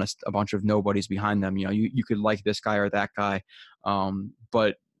to be honest, a bunch of nobodies behind them. You could like this guy or that guy,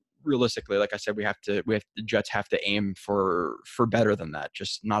 but realistically, like I said, the Jets have to aim for better than that,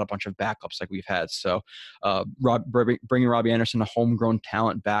 just not a bunch of backups like we've had. So bringing Robbie Anderson, a homegrown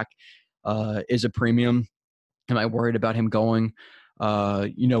talent, back is a premium. Am I worried about him going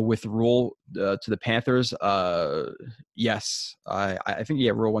with Rule to the Panthers? Yes, I think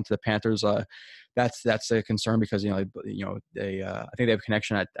Rule went to the Panthers. That's a concern because they I think they have a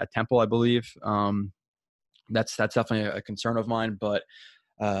connection at Temple, I believe. That's definitely a concern of mine, but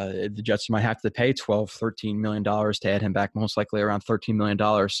the Jets might have to pay $12-13 million to add him back, most likely around $13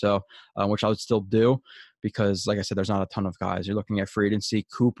 million. So, which I would still do because, like I said, there's not a ton of guys. You're looking at free agency.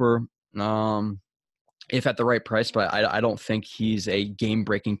 Cooper, if at the right price, but I don't think he's a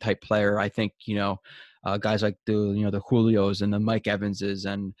game-breaking type player. I think, guys like the Julios and the Mike Evanses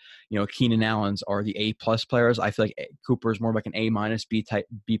and, Keenan Allens are the A+ players. I feel like Cooper is more like an A-, B+ type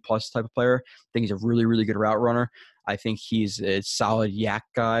of player. I think he's a really, really good route runner. I think he's a solid yak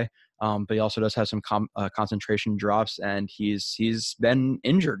guy. But he also does have some concentration drops, and he's been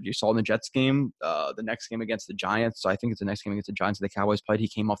injured. You saw in the Jets game, the next game against the Giants. So I think it's the next game against the Giants that the Cowboys played. He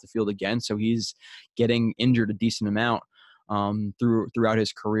came off the field again, so he's getting injured a decent amount throughout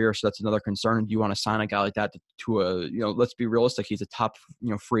his career. So that's another concern. Do you want to sign a guy like that to a let's be realistic, he's a top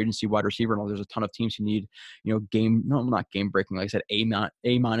free agency wide receiver, and there's a ton of teams who need not game breaking, like I said,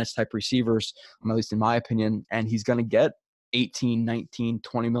 A- type receivers, at least in my opinion, and he's going to get $18, $19,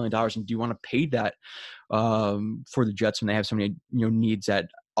 $20 million. And do you want to pay that for the Jets when they have so many needs at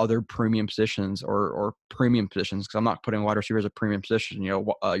other premium positions or premium positions, because I'm not putting wide receivers as a premium position. You're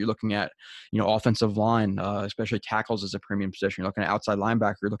looking at, offensive line, especially tackles as a premium position. You're looking at outside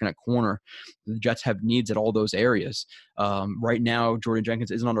linebacker. You're looking at corner. The Jets have needs at all those areas. Right now, Jordan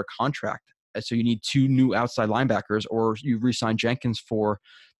Jenkins isn't under contract. So you need 2 new outside linebackers, or you re-sign Jenkins for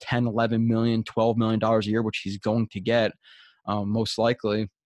 $10, $11 million, $12 million a year, which he's going to get most likely.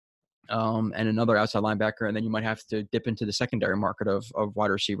 And another outside linebacker, and then you might have to dip into the secondary market of wide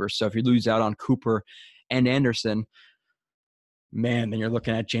receivers. So if you lose out on Cooper and Anderson, man, then you're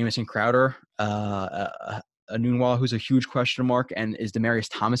looking at Jamison Crowder, Anunwa, who's a huge question mark, and is Demaryius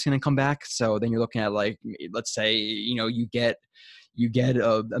Thomas going to come back? So then you're looking at, like, let's say, you get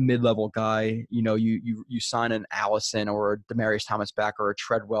a mid-level guy, you sign an Allison or a Demaryius Thomas back or a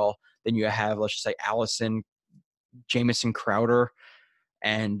Treadwell, then you have, let's just say, Allison, Jamison Crowder,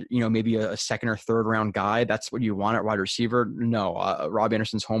 and maybe a second or third round guy. That's what you want at wide receiver. No, Robbie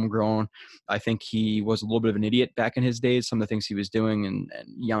Anderson's homegrown. I think he was a little bit of an idiot back in his days, some of the things he was doing and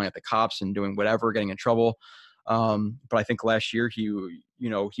yelling at the cops and doing whatever, getting in trouble. But I think last year he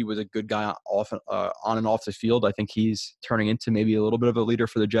was a good guy on and off the field. I think he's turning into maybe a little bit of a leader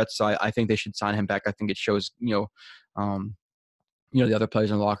for the Jets. So I think they should sign him back. I think it shows the other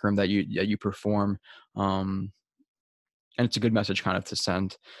players in the locker room that you perform. And it's a good message kind of to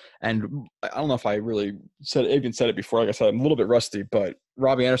send. And I don't know if I really said it before. Like I said, I'm a little bit rusty, but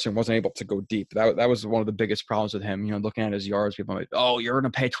Robbie Anderson wasn't able to go deep. That was one of the biggest problems with him. Looking at his yards, people are like, oh, you're going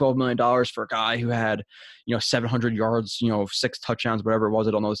to pay $12 million for a guy who had, 700 yards, 6 touchdowns, whatever it was.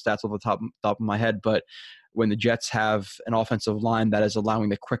 I don't know the stats off the top of my head, but when the Jets have an offensive line that is allowing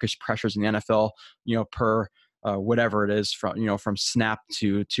the quickest pressures in the NFL, per whatever it is from snap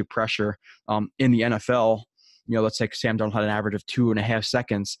to pressure in the NFL, let's say Sam Darnold had an average of 2.5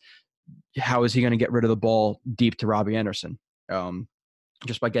 seconds. How is he going to get rid of the ball deep to Robbie Anderson?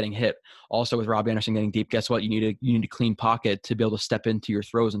 Just by getting hit. Also, with Robbie Anderson getting deep, guess what? You need a clean pocket to be able to step into your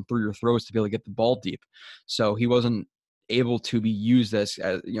throws and through your throws to be able to get the ball deep. So he wasn't able to be used as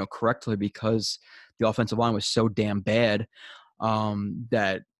correctly because the offensive line was so damn bad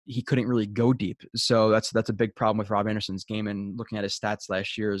that he couldn't really go deep. So that's a big problem with Rob Anderson's game. And looking at his stats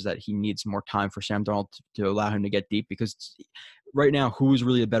last year is that he needs more time for Sam Darnold to allow him to get deep, because right now, who's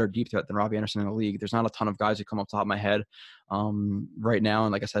really a better deep threat than Robbie Anderson in the league? There's not a ton of guys who come up top of my head right now.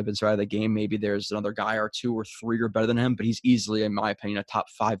 And like I said, I've been sorry of the game. Maybe there's another guy or 2 or 3 who are better than him, but he's easily, in my opinion, a top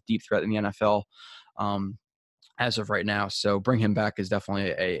 5 deep threat in the NFL as of right now. So bring him back is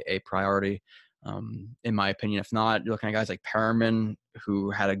definitely a priority. In my opinion. If not, you're looking at guys like Perriman,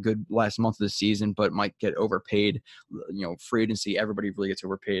 who had a good last month of the season, but might get overpaid. Free agency, everybody really gets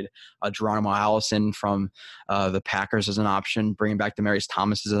overpaid. Geronimo Allison from the Packers is an option. Bringing back Demaryius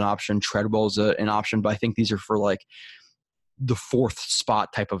Thomas is an option. Treadwell's an option, but I think these are for like the 4th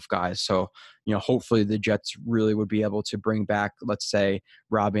spot type of guys. So, hopefully the Jets really would be able to bring back, let's say,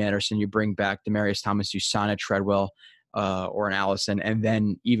 Robbie Anderson. You bring back Demaryius Thomas, you sign a Treadwell, or an Allison, and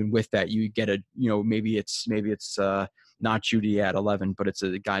then even with that, you get maybe it's not Judy at 11, but it's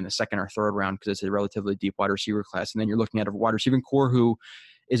a guy in the 2nd or 3rd round because it's a relatively deep wide receiver class, and then you're looking at a wide receiving core who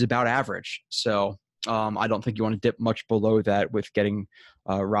is about average. So I don't think you want to dip much below that with getting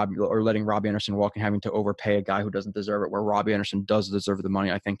letting Robbie Anderson walk and having to overpay a guy who doesn't deserve it. Where Robbie Anderson does deserve the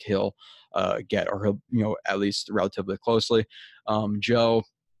money, I think he'll get, or he'll at least relatively closely. Joe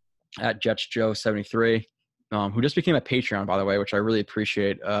at Jets Joe 73. Who just became a Patreon, by the way, which I really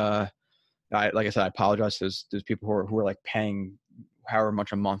appreciate. Like I said, I apologize to those people who are like paying however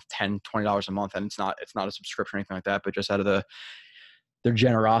much a month, $10, $20 a month, and it's not a subscription or anything like that, but just out of their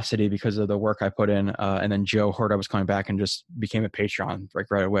generosity because of the work I put in. And then Joe heard I was coming back and just became a Patreon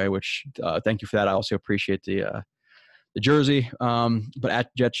right away, which thank you for that. I also appreciate the jersey. But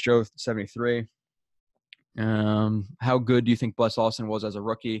at Jets Joe 73. How good do you think Bless Austin was as a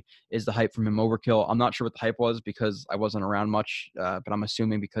rookie? Is the hype from him overkill? I'm not sure what the hype was because I wasn't around much, but I'm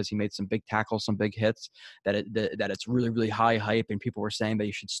assuming because he made some big tackles, some big hits, that it's really, really high hype, and people were saying that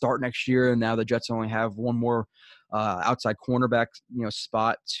he should start next year. And now the Jets only have one more outside cornerback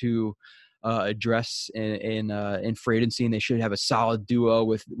spot to address in free agency, and they should have a solid duo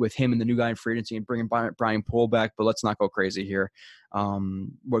with him and the new guy in free agency and bringing Brian Poole back. But let's not go crazy here.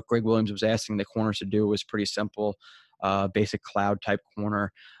 What Greg Williams was asking the corners to do was pretty simple, basic cloud type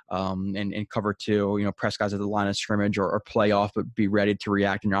corner, and cover 2, press guys at the line of scrimmage or play off, but be ready to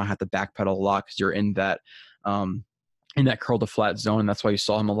react and not have to backpedal a lot because you're in that curl to flat zone. And that's why you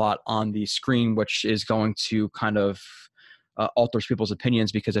saw him a lot on the screen, which is going to kind of alters people's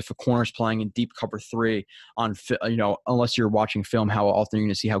opinions, because if a corner's playing in deep cover 3 on, unless you're watching film, how often you're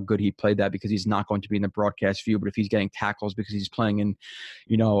going to see how good he played that, because he's not going to be in the broadcast view. But if he's getting tackles because he's playing in,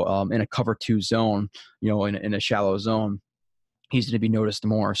 in a cover 2 zone, in a shallow zone, he's going to be noticed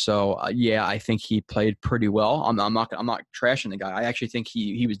more. So I think he played pretty well. I'm not trashing the guy. I actually think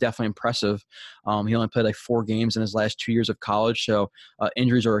he was definitely impressive. He only played like 4 games in his last 2 years of college. So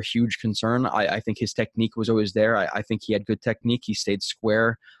injuries are a huge concern. I think his technique was always there. I think he had good technique. He stayed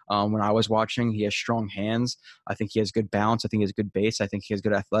square when I was watching. He has strong hands. I think he has good balance. I think he has good base. I think he has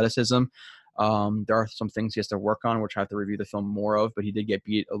good athleticism. There are some things he has to work on, which I have to review the film more of, but he did get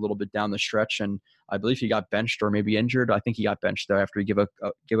beat a little bit down the stretch, and I believe he got benched or maybe injured. I think he got benched though after he gave up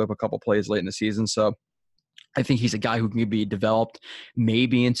a couple plays late in the season. So I think he's a guy who can be developed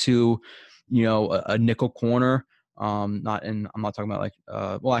maybe into, a nickel corner. I'm not talking about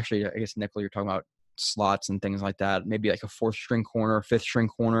actually, I guess nickel, you're talking about slots and things like that. Maybe like a 4th string corner, 5th string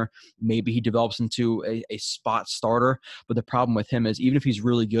corner. Maybe he develops into a spot starter. But the problem with him is, even if he's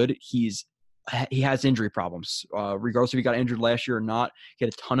really good, he has injury problems. Regardless if he got injured last year or not, he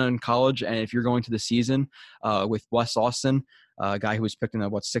had a ton in college. And if you're going to the season with Wes Austin, a guy who was picked in the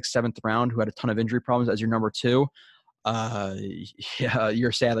 6th, 7th round, who had a ton of injury problems as your number 2,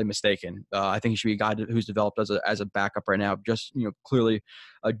 you're sadly mistaken. I think he should be a guy who's developed as a backup right now. Just clearly,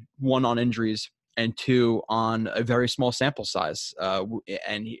 1 on injuries, and 2 on a very small sample size.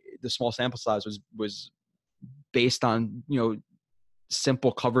 The small sample size was based on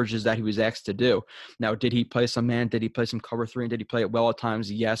simple coverages that he was asked to do. Now, did he play some man? Did he play some cover 3? And did he play it well at times?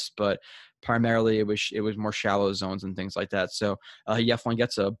 Yes, but primarily it was more shallow zones and things like that. So he definitely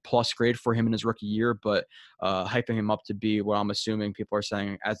gets a plus grade for him in his rookie year, but hyping him up to be what I'm assuming people are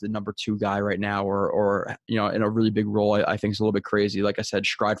saying as the number 2 guy right now, or in a really big role, I think is a little bit crazy. Like I said,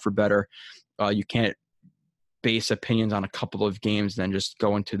 strive for better. You can't base opinions on a couple of games, then just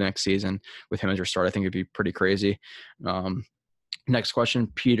go into the next season with him as your start. I think it'd be pretty crazy. Next question,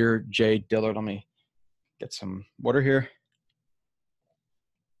 Peter J. Dillard. Let me get some water here.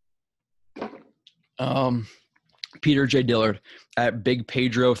 Peter J. Dillard at Big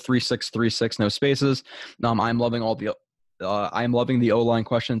Pedro 3636, no spaces. I'm loving the O-line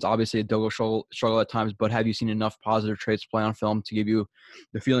questions. Obviously, Adogo struggle at times, but have you seen enough positive traits play on film to give you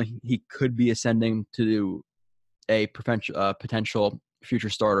the feeling he could be ascending to a potential future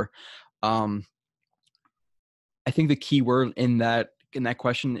starter? I think the key word in that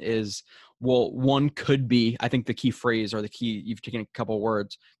question is, well, one could be, I think the key phrase, or the key, you've taken a couple of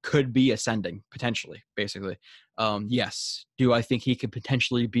words, could be ascending, potentially, basically. Yes. Do I think he could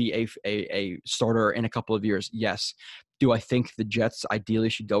potentially be a starter in a couple of years? Yes. Do I think the Jets ideally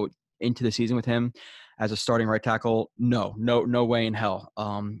should go into the season with him as a starting right tackle? No way in hell.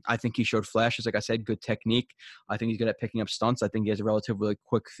 I think he showed flashes. Like I said, good technique. I think he's good at picking up stunts. I think he has a relatively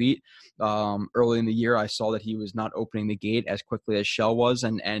quick feet. Early in the year, I saw that he was not opening the gate as quickly as Shell was,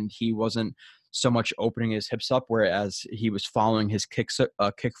 and he wasn't so much opening his hips up, whereas he was following his kick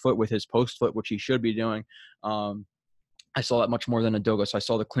foot with his post foot, which he should be doing. I saw that much more than Adogo. So I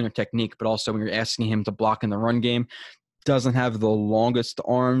saw the cleaner technique, but also when you're asking him to block in the run game, doesn't have the longest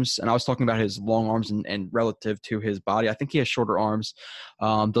arms. And I was talking about his long arms and relative to his body. I think he has shorter arms,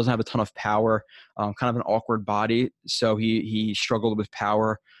 doesn't have a ton of power, kind of an awkward body. So he struggled with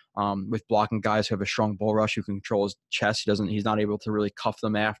power, with blocking guys who have a strong bull rush, who can control his chest. He's not able to really cuff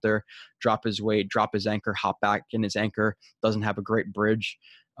them after, drop his weight, drop his anchor, hop back in his anchor, doesn't have a great bridge.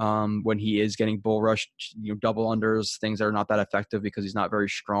 When he is getting bull rushed, double unders, things that are not that effective because he's not very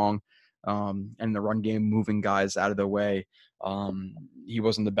strong. And the run game, moving guys out of the way, he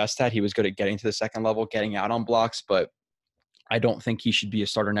wasn't the best at. He was good at getting to the second level, getting out on blocks, but I don't think he should be a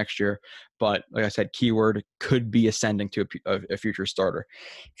starter next year. But like I said, keyword could be ascending to a future starter.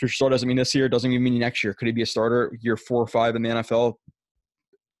 Future starter doesn't mean this year, doesn't even mean next year. Could he be a starter year 4 or 5 in the NFL?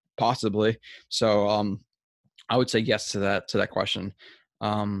 Possibly. So I would say yes to that question.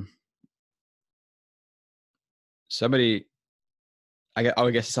 Somebody,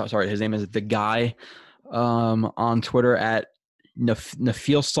 I guess, sorry, his name is the guy on Twitter at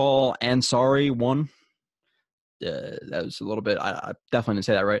Nafilsal Ansari 1. That was a little bit, I definitely didn't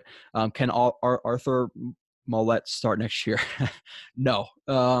say that right. Can Arthur Mollett start next year? No.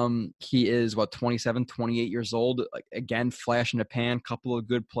 He is 27, 28 years old. Again, flash in the pan, couple of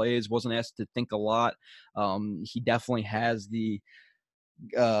good plays, wasn't asked to think a lot. He definitely has the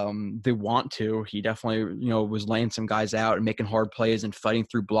want to. He definitely, was laying some guys out and making hard plays and fighting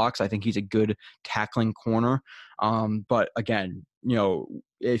through blocks. I think he's a good tackling corner. But again,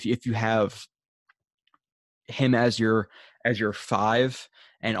 if you have him as your as your 5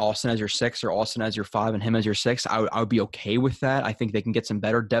 and Austin as your 6, or Austin as your 5 and him as your 6, I would be okay with that. I think they can get some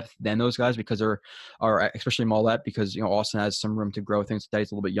better depth than those guys because are especially Mollett, because, you know, Austin has some room to grow. Things that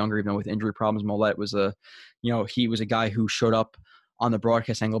he's a little bit younger, even with injury problems. Mollett was he was a guy who showed up on the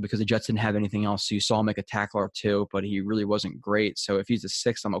broadcast angle because the Jets didn't have anything else. So you saw him make a tackle or two, but he really wasn't great. So if he's the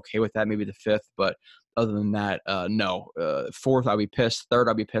 6th, I'm okay with that. Maybe the 5th, but other than that, no. 4th, I'd be pissed. 3rd,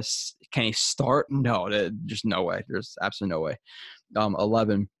 I'd be pissed. Can he start? No, just no way. There's absolutely no way.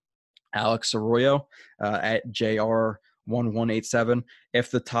 11, Alex Arroyo at JR1187. If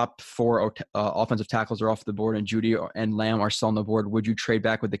the top 4 offensive tackles are off the board and Jeudy and Lamb are still on the board, would you trade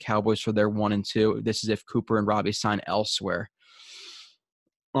back with the Cowboys for their 1 and 2? This is if Cooper and Robbie sign elsewhere.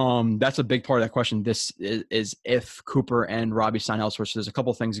 That's a big part of that question. This is if Cooper and Robbie sign elsewhere. So there's a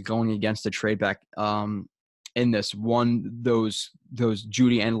couple things going against the trade back in this. One, those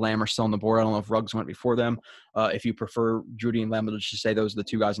Jeudy and Lamb are still on the board. I don't know if Ruggs went before them. If you prefer Jeudy and Lamb, let's just say those are the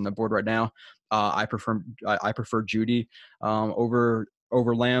 2 guys on the board right now. I prefer Jeudy over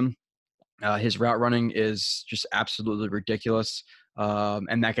Lamb. His route running is just absolutely ridiculous.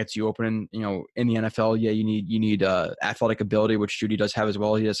 And that gets you open, you know, in the NFL. Yeah, you need athletic ability, which Jeudy does have as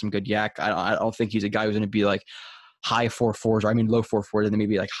well. He has some good yak. I don't think he's a guy who's going to be like high 4.4s, or I mean low 4.4s, and then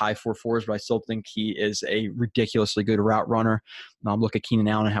maybe like high 4.4s, but I still think he is a ridiculously good route runner. Look at Keenan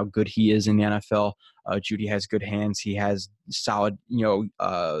Allen and how good he is in the NFL. Jeudy has good hands. He has solid,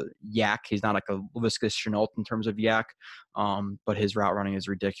 yak. He's not like a Laviska Shenault in terms of yak, but his route running is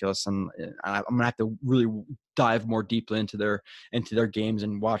ridiculous. And I'm gonna have to really dive more deeply into their games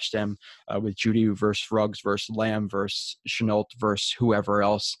and watch them with Jeudy versus Ruggs versus Lamb versus Shenault versus whoever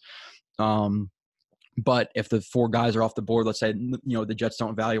else. But if the 4 guys are off the board, let's say, the Jets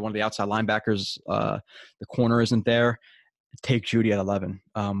don't value one of the outside linebackers, the corner isn't there, take Jeudy at 11.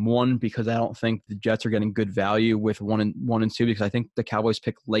 1, because I don't think the Jets are getting good value with 1 and 2, because I think the Cowboys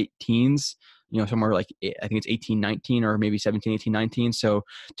pick late teens, somewhere like, I think it's 18, 19, or maybe 17, 18, 19. So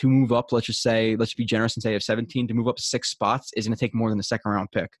to move up, let's be generous and say of 17, to move up 6 spots is going to take more than the second round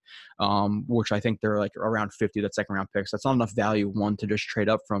pick, which I think they're like around 50, that second round pick. So that's not enough value, 1, to just trade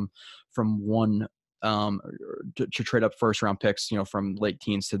up from 1, to trade up first round picks, from late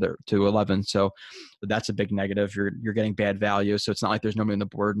teens to 11. So that's a big negative. You're getting bad value. So it's not like there's nobody on the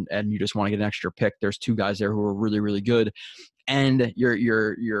board and you just want to get an extra pick. There's 2 guys there who are really, really good. And you're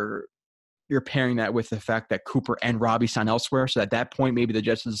pairing that with the fact that Cooper and Robbie sign elsewhere. So at that point, maybe the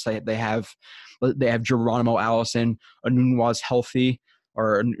Jets say they have Geronimo Allison, Enunwa's healthy,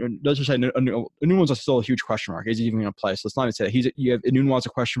 or let's just say Enunwa's still a huge question mark. Is he even going to play? So let's not even say that. You have Enunwa's a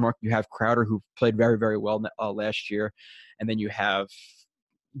question mark. You have Crowder, who played very, very well last year, and then you have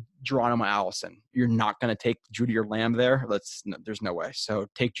Geronimo Allison. You're not going to take Jeudy or Lamb there. There's no way. So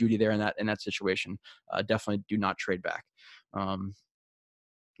take Jeudy there in that situation. Definitely do not trade back.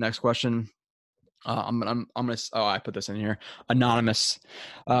 Next question. I'm gonna. Oh, I put this in here. Anonymous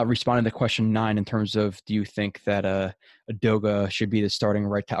responding to question 9 in terms of, do you think that Adoga should be the starting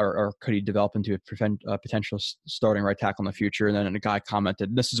right tackle, or could he develop into a potential starting right tackle in the future? And then a guy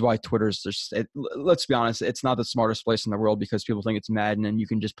commented, "This is why Twitter's just. Let's be honest, it's not the smartest place in the world, because people think it's Madden, and you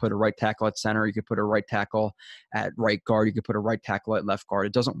can just put a right tackle at center, you could put a right tackle at right guard, you could put a right tackle at left guard.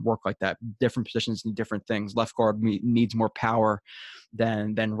 It doesn't work like that. Different positions need different things. Left guard needs more power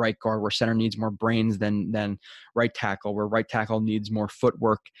than right guard, where center needs more brains than right tackle, where right tackle needs more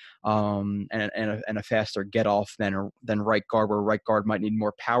footwork and a faster get off than right guard, where right guard might need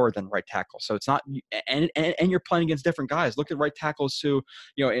more power than right tackle. So it's not, and you're playing against different guys. Look at right tackles who,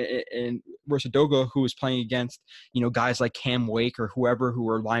 in versus Adoga, who is playing against, guys like Cam Wake or whoever, who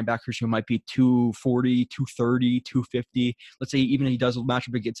are linebackers who might be 240, 230, 250. Let's say even if he does a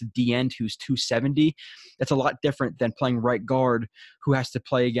matchup against a D end who's 270, that's a lot different than playing right guard, who has to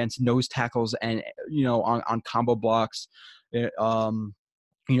play against nose tackles and, on combo blocks,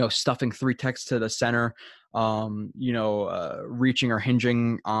 stuffing 3 techs to the center, reaching or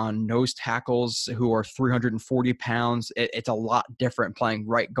hinging on nose tackles who are 340 pounds. It's a lot different playing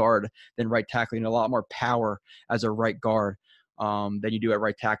right guard than right tackle. A lot more power as a right guard than you do at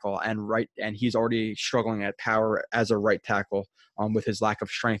right tackle, and he's already struggling at power as a right tackle with his lack of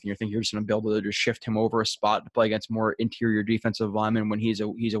strength. And you're thinking you're just going to be able to just shift him over a spot to play against more interior defensive linemen when he's a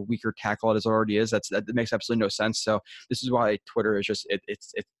weaker tackle as already is. That makes absolutely no sense. So this is why Twitter is just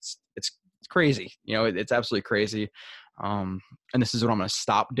it's crazy. It's absolutely crazy. And this is what I'm going to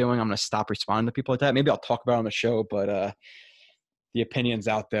stop doing. I'm going to stop responding to people like that. Maybe I'll talk about it on the show, but the opinions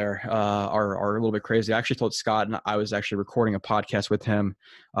out there are a little bit crazy. I actually told Scott, and I was actually recording a podcast with him,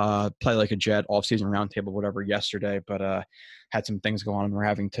 Play Like a Jet, off-season roundtable, whatever, yesterday, but had some things going on and we're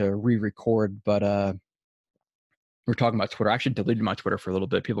having to re-record. But we're talking about Twitter. I actually deleted my Twitter for a little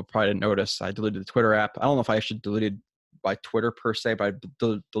bit. People probably didn't notice. I deleted the Twitter app. I don't know if I actually deleted by Twitter per se, but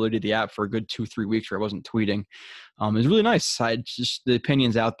I deleted the app for a good 2-3 weeks where I wasn't tweeting. It was really nice. I just, the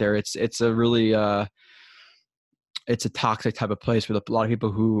opinions out there. It's a really it's a toxic type of place with a lot of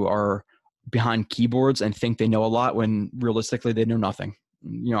people who are behind keyboards and think they know a lot when realistically they know nothing.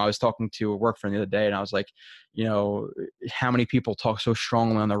 I was talking to a work friend the other day and I was like, how many people talk so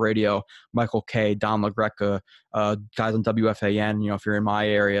strongly on the radio, Michael Kay, Don LaGreca, guys on WFAN, if you're in my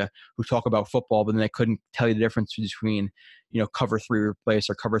area, who talk about football, but then they couldn't tell you the difference between, cover 3 replace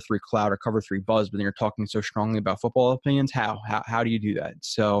or cover 3 cloud or cover 3 buzz, but then you're talking so strongly about football opinions. How do you do that?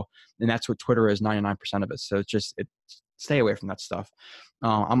 So, and that's what Twitter is 99% of it. So it's stay away from that stuff.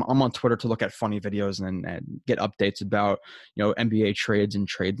 I'm on Twitter to look at funny videos and get updates about, NBA trades and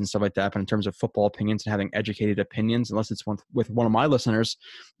stuff like that. But in terms of football opinions and having educated opinions, unless it's with one of my listeners,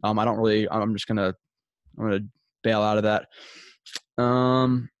 I'm going to bail out of that.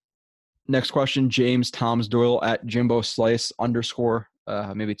 Next question, James Toms Doyle at Jimbo Slice _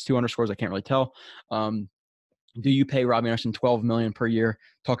 maybe it's 2 underscores. I can't really tell. Do you pay Robbie Anderson $12 million per year?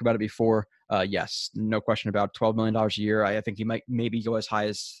 Talk about it before. Yes, no question about $12 million a year. I think he might maybe go as high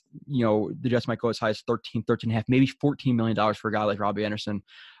as, the Jets might go as high as 13.5, maybe $14 million for a guy like Robbie Anderson.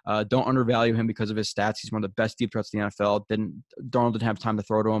 Don't undervalue him because of his stats. He's one of the best deep threats in the NFL. Darnold didn't have time to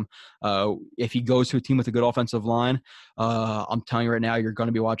throw to him. If he goes to a team with a good offensive line, I'm telling you right now, you're going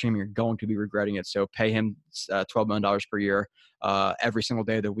to be watching him. You're going to be regretting it. So pay him $12 million per year. Every single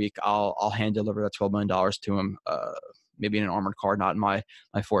day of the week, I'll hand deliver that $12 million to him. Maybe in an armored car, not in my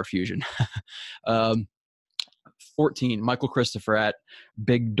Ford Fusion. 14, Michael Christopher at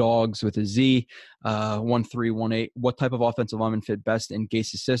Big Dogs with a Z, 1318. What type of offensive lineman fit best in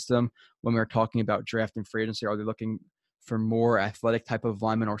Gase's system? When we were talking about draft and free agency, are they looking for more athletic type of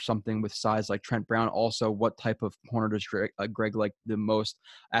lineman or something with size like Trent Brown? Also, what type of corner does Greg like the most?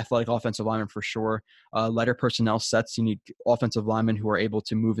 Athletic offensive lineman for sure. Lighter personnel sets, you need offensive linemen who are able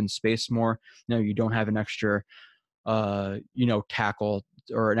to move in space more. You don't have an extra tackle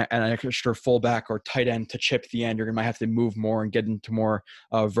or an extra fullback or tight end to chip the end. You're going to have to move more and get into more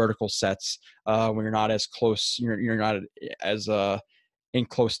vertical sets when you're not as close. You're not as in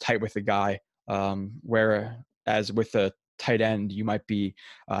close tight with the guy. Whereas with a tight end, you might be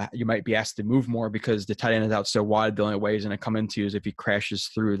asked to move more because the tight end is out so wide. The only way he's going to come into is if he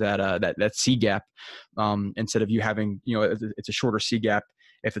crashes through that C gap. Instead of you having, it's a shorter C gap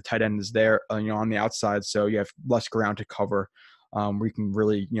if the tight end is there, on the outside. So you have less ground to cover, where you can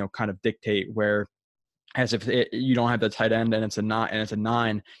really, kind of dictate where, as if you don't have the tight end and it's a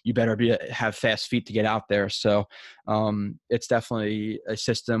 9, you better have fast feet to get out there. So it's definitely a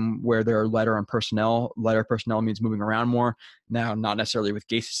system where there are lighter on personnel. Lighter personnel means moving around more. Now, not necessarily with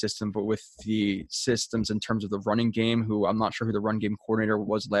Gase's system, but with the systems in terms of the running game, who I'm not sure who the run game coordinator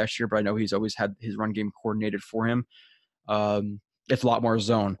was last year, but I know he's always had his run game coordinated for him. It's a lot more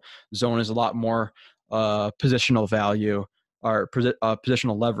zone. Zone is a lot more positional value or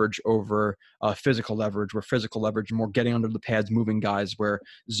positional leverage over physical leverage, where physical leverage more getting under the pads, moving guys, where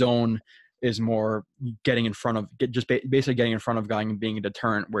zone is more getting in front of, basically getting in front of guy and being a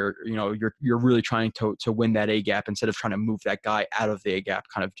deterrent, where you're really trying to win that A gap instead of trying to move that guy out of the A gap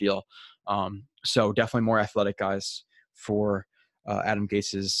kind of deal. So definitely more athletic guys for Adam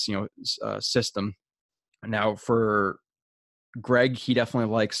Gase's system. Now for Greg, he definitely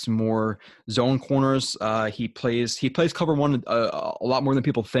likes more zone corners. He plays cover 1 a lot more than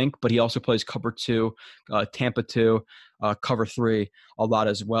people think, but he also plays cover 2, Tampa 2, cover 3 a lot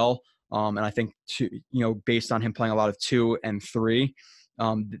as well. And I think based on him playing a lot of 2 and 3,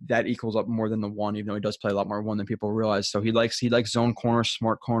 that equals up more than the 1, even though he does play a lot more 1 than people realize. So he likes zone corners,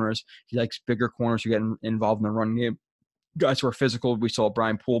 smart corners. He likes bigger corners who get involved in the run game. Guys who are physical. We saw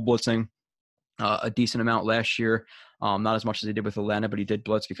Brian Poole blitzing a decent amount last year. Not as much as he did with Atlanta, but he did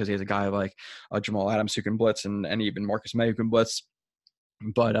blitz because he has a guy like Jamal Adams who can blitz and even Marcus May who can blitz.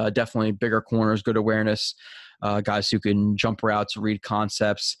 But definitely bigger corners, good awareness, guys who can jump routes, read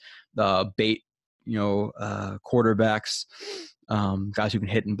concepts, bait, quarterbacks, guys who can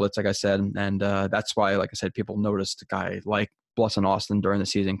hit and blitz, like I said. And that's why, like I said, people noticed a guy like Blesson Austin during the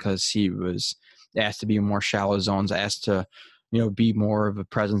season because he was asked to be in more shallow zones, asked to be more of a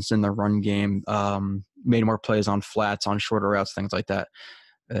presence in the run game, made more plays on flats, on shorter routes, things like that.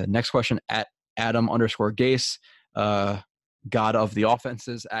 Next question at Adam_Gase, God of the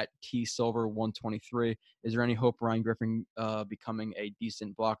offenses at T Silver 123. Is there any hope Ryan Griffin becoming a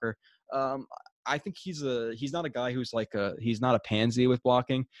decent blocker? I think he's not a guy who's he's not a pansy with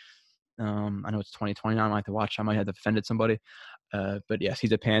blocking. I know it's 2020 now. I might have to watch. I might have offended somebody. But yes,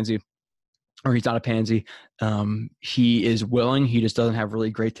 he's a pansy. or he's not a pansy. He is willing. He just doesn't have really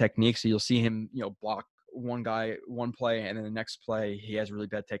great technique. So you'll see him, block one guy, one play, and then the next play he has really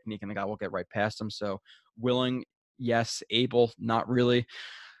bad technique, and the guy will get right past him. So willing, yes. Able, not really.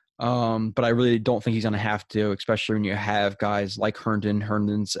 But I really don't think he's going to have to, especially when you have guys like Herndon.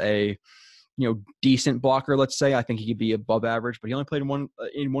 Herndon's a decent blocker, let's say. I think he could be above average, but he only played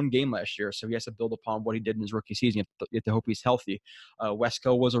in one game last year, so he has to build upon what he did in his rookie season. You have to hope he's healthy.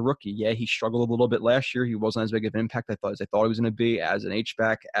 Wesco was a rookie. Yeah, he struggled a little bit last year. He wasn't as big of an impact as I thought he was going to be as an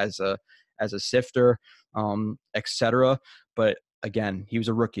H-back, as a sifter, etc. But again, he was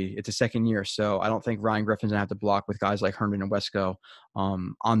a rookie. It's a second year, so I don't think Ryan Griffin's going to have to block with guys like Herndon and Wesco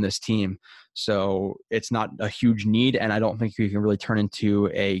on this team. So it's not a huge need, and I don't think he can really turn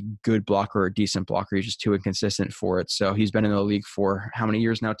into a good blocker or a decent blocker. He's just too inconsistent for it. So he's been in the league for how many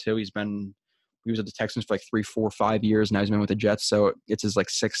years now, too? He was at the Texans for like 3, 4, 5 years. Now he's been with the Jets, so it's his like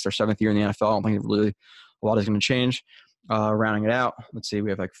 6th or 7th year in the NFL. I don't think really a lot is going to change. Rounding it out, let's see, we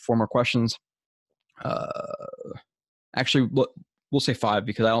have like 4 more questions. Actually, we'll say 5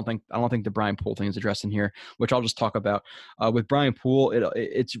 because I don't think the Brian Poole thing is addressed in here, which I'll just talk about. With Brian Poole,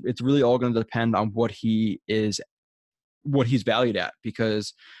 it's really all going to depend on what he's valued at,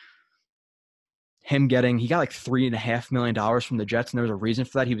 because he got like $3.5 million from the Jets, and there was a reason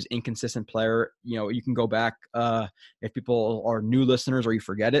for that. He was an inconsistent player. You can go back, if people are new listeners or you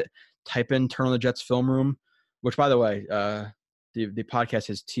forget it, type in Turn on the Jets Film Room, which, by the way, the podcast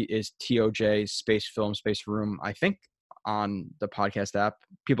is TOJ space film space room, I think, on the podcast app.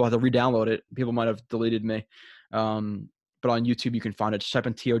 People have to re-download it. People might have deleted me. But on YouTube, you can find it. Just type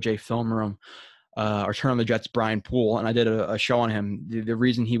in TOJ Film Room or Turn on the Jets Brian Poole. And I did a show on him. The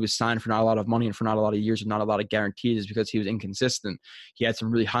reason he was signed for not a lot of money and for not a lot of years with not a lot of guarantees is because he was inconsistent. He had some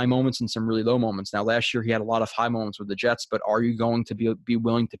really high moments and some really low moments. Now, last year he had a lot of high moments with the Jets, but are you going to be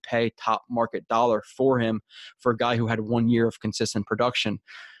willing to pay top market dollar for him, for a guy who had 1 year of consistent production?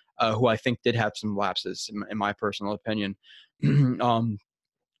 Who I think did have some lapses, in my personal opinion. If you're going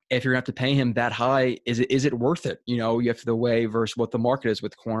to have to pay him that high, is it worth it? You have to weigh versus what the market is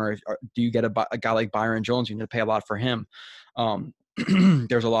with corner. Do you get a guy like Byron Jones? You need to pay a lot for him.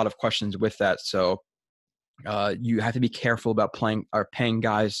 There's a lot of questions with that. So you have to be careful about paying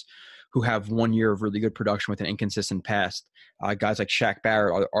guys who have 1 year of really good production with an inconsistent past. Guys like Shaq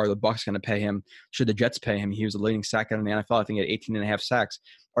Barrett, are the Bucs going to pay him? Should the Jets pay him? He was the leading sacker in the NFL. I think he had 18.5 sacks.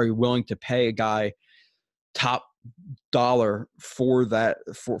 Are you willing to pay a guy top dollar for that,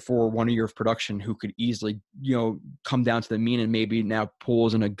 for 1 year of production, who could easily, come down to the mean, and maybe now Poole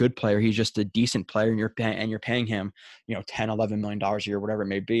isn't a good player. He's just a decent player, and you're paying him, $10, $11 million a year, whatever it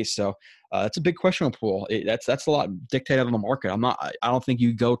may be. So that's a big question with Poole. That's a lot dictated on the market. I don't think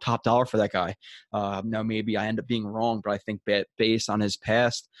you go top dollar for that guy. Now maybe I end up being wrong, but I think based on his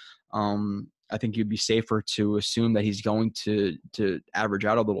past, I think you'd be safer to assume that he's going to average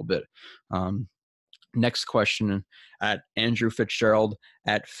out a little bit. Next question at Andrew Fitzgerald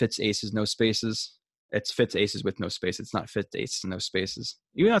at Fitzaces, no spaces. It's Fitzaces with no space. It's not Fitzaces, no spaces.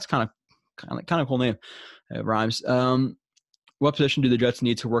 Even though it's kind of cool name. It rhymes. What position do the Jets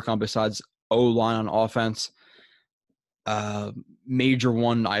need to work on besides O-line on offense? Major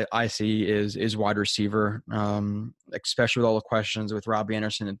one I see is wide receiver, especially with all the questions with Robbie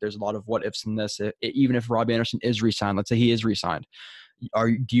Anderson. There's a lot of what ifs in this. Even if Robbie Anderson is re-signed, let's say he is re-signed,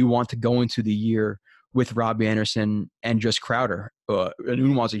 do you want to go into the year with Robbie Anderson and just Crowder?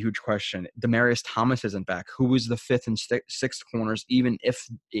 Enunwa's a huge question. Demaryius Thomas isn't back. Who is the 5th and 6th corners, even if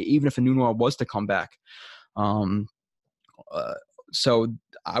Enunwa was to come back? So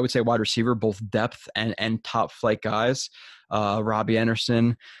I would say wide receiver, both depth and top flight guys. Robbie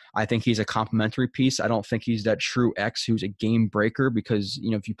Anderson, I think he's a complementary piece. I don't think he's that true X who's a game breaker, because,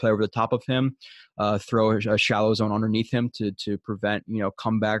 if you play over the top of him, throw a shallow zone underneath him to prevent,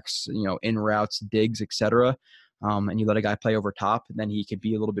 comebacks, in routes, digs, etc. And you let a guy play over top, then he could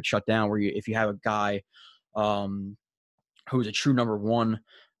be a little bit shut down, where if you have a guy who's a true number one,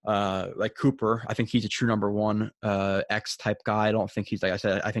 like Cooper, I think he's a true number one X type guy. I don't think he's, like I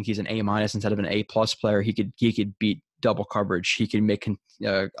said, I think he's an A- instead of an A+ player. He could beat double coverage. He can make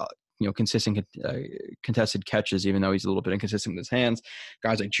consistent contested catches, even though he's a little bit inconsistent with his hands.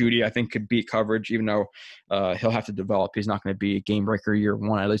 Guys like Judy, I think, could beat coverage, even though he'll have to develop. He's not going to be a game breaker year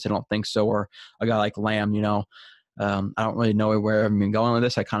one. At least I don't think so. Or a guy like Lamb, I don't really know where I've been going with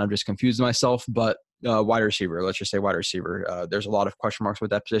this. I kind of just confused myself, but wide receiver, let's just say wide receiver. There's a lot of question marks with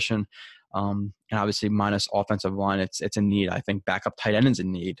that position. And obviously minus offensive line, it's a need. I think backup tight end is a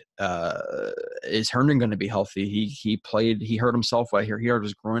need. Is Herndon going to be healthy? He hurt himself. He hurt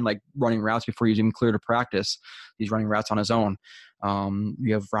his groin, like running routes before he was even cleared to practice. He's running routes on his own.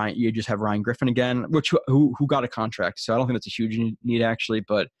 You just have Ryan Griffin again, who got a contract. So I don't think that's a huge need actually,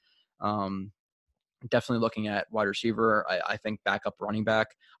 but definitely looking at wide receiver. I think backup running back.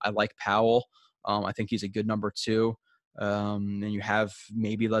 I like Powell. I think he's a good number 2. And you have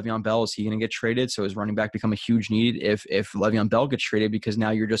maybe Le'Veon Bell. Is he going to get traded? So is running back become a huge need if Le'Veon Bell gets traded, because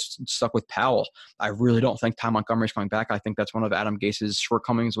now you're just stuck with Powell. I really don't think Ty Montgomery is coming back. I think that's one of Adam Gase's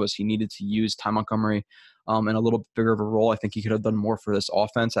shortcomings, was he needed to use Ty Montgomery in a little bigger of a role. I think he could have done more for this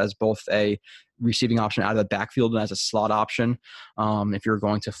offense as both a receiving option out of the backfield and as a slot option. If you're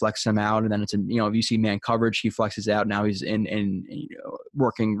going to flex him out, and then it's if you see man coverage, he flexes out. Now he's in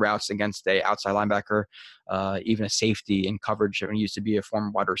working routes against a outside linebacker, even a safety in coverage. He used to be a former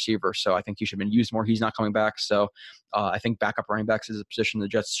wide receiver, so I think he should have been used more. He's not coming back, so I think backup running backs is a position the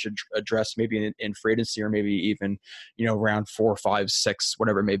Jets should address maybe in free agency, or maybe even round 4, 5, 6,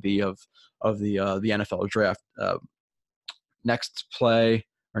 whatever it may be of the NFL draft. Next.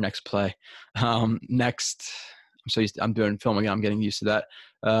 I'm doing film again. I'm getting used to that.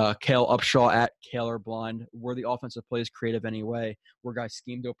 Kale Upshaw at Kaler Blind. Were the offensive plays creative anyway? Were guys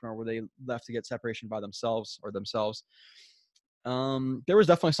schemed open, or were they left to get separation by themselves? There was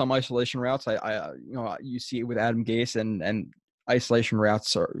definitely some isolation routes. You see it with Adam Gase, and isolation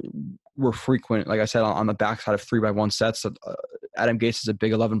routes were frequent. Like I said, on the backside of 3-by-1 sets. Adam Gase is a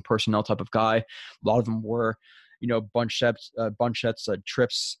big 11 personnel type of guy. A lot of them were, bunch sets,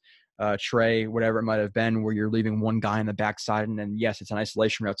 trips, tray, whatever it might have been, where you're leaving one guy on the backside, and then yes, it's an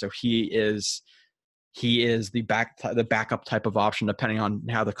isolation route. So he is the backup type of option, depending on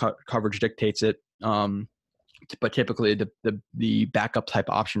how the coverage dictates it. But typically the backup type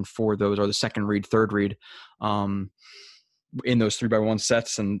option for those are the second read, third read, in those 3-by-1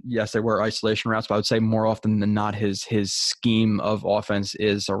 sets. And yes, there were isolation routes, but I would say more often than not, his scheme of offense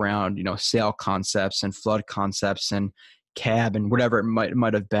is around, sail concepts and flood concepts and cab and whatever it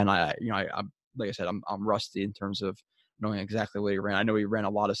might have been. I like I said, I'm rusty in terms of knowing exactly what he ran. I know he ran a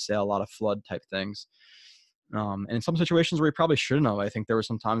lot of sail, a lot of flood type things. And in some situations where he probably shouldn't have. I think there were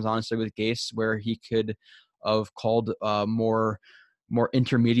some times, honestly, with Gase where he could have called more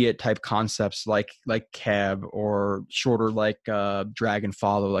intermediate type concepts like cab, or shorter like drag and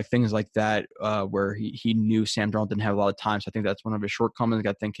follow, like things like that, where he knew Sam Darnold didn't have a lot of time. So I think that's one of his shortcomings.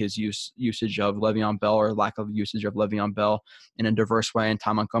 I think his usage of Le'Veon Bell, or lack of usage of Le'Veon Bell in a diverse way, and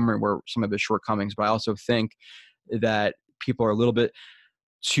Ty Montgomery were some of his shortcomings. But I also think that people are a little bit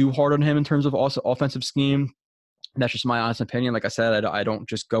too hard on him in terms of also offensive scheme. That's just my honest opinion. Like I said, I don't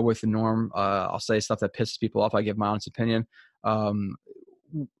just go with the norm. I'll say stuff that pisses people off. I give my honest opinion. In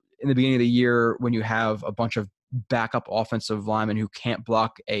the beginning of the year, when you have a bunch of backup offensive linemen who can't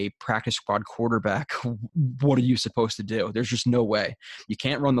block a practice squad quarterback, what are you supposed to do? There's just no way. You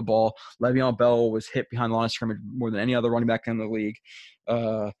can't run the ball. Le'Veon Bell was hit behind the line of scrimmage more than any other running back in the league,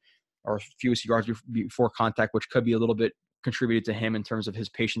 or fewest yards before contact, which could be a little bit contributed to him in terms of his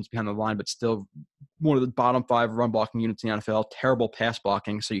patience behind the line, but still one of the bottom 5 run blocking units in the NFL. Terrible pass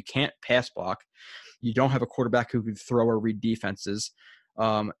blocking, so you can't pass block. You don't have a quarterback who can throw or read defenses,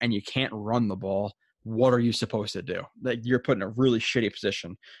 and you can't run the ball. What are you supposed to do? Like, you're put in a really shitty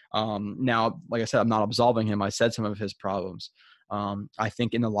position. Now, like I said, I'm not absolving him. I said some of his problems. I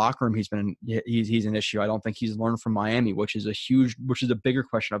think in the locker room, he's an issue. I don't think he's learned from Miami, which is a bigger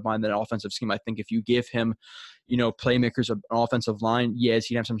question of mine than an offensive scheme. I think if you give him, playmakers of an offensive line, yes,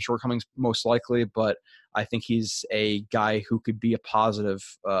 he'd have some shortcomings most likely, but I think he's a guy who could be a positive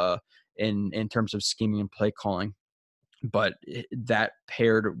in terms of scheming and play calling. But that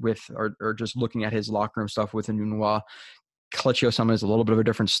paired with, or just looking at his locker room stuff with Enunwa, Kelechi Osama is a little bit of a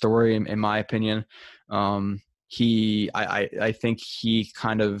different story in my opinion. I think he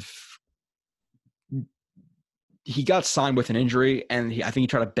got signed with an injury, and I think he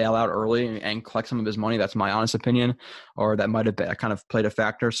tried to bail out early and collect some of his money. That's my honest opinion, or that might have been, kind of played a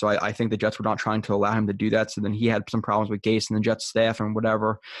factor. So I think the Jets were not trying to allow him to do that. So then he had some problems with Gase and the Jets staff and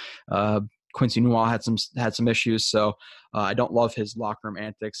whatever. Quincy Newell had some issues. So I don't love his locker room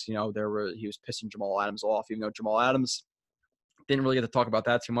antics. He was pissing Jamal Adams off, even though Jamal Adams didn't really get to talk about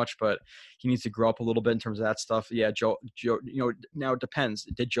that too much, but he needs to grow up a little bit in terms of that stuff. Yeah, Joe, now it depends.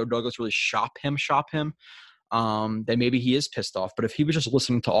 Did Joe Douglas really shop him? Then maybe he is pissed off. But if he was just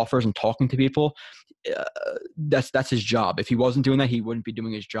listening to offers and talking to people, that's his job. If he wasn't doing that, he wouldn't be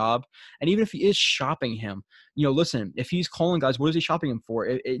doing his job. And even if he is shopping him, listen, if he's calling guys, what is he shopping him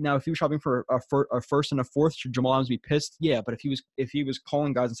for? Now, if he was shopping for a first and a fourth, should Jamal Adams be pissed? Yeah, but if he was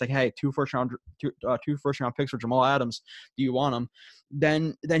calling guys and saying, hey, two first round picks for Jamal Adams, do you want them?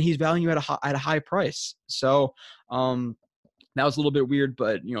 Then he's valuing you at a high price. So that was a little bit weird,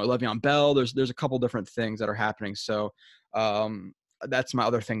 but Le'Veon Bell, there's a couple different things that are happening. So That's my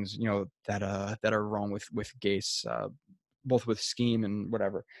other things, that are wrong with Gase, both with scheme and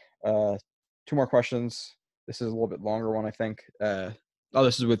whatever. Two more questions. This is a little bit longer one, I think.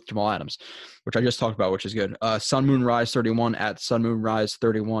 This is with Jamal Adams, which I just talked about, which is good. Sun Moon Rise 31 at Sun Moon Rise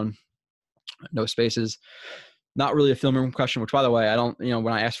 31. No spaces. Not really a film room question, which, by the way, I don't,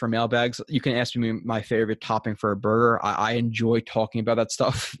 when I ask for mailbags, you can ask me my favorite topping for a burger. I enjoy talking about that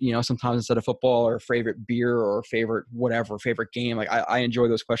stuff, sometimes instead of football, or favorite beer, or favorite whatever, favorite game. Like, I enjoy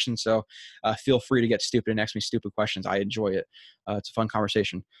those questions. So feel free to get stupid and ask me stupid questions. I enjoy it. It's a fun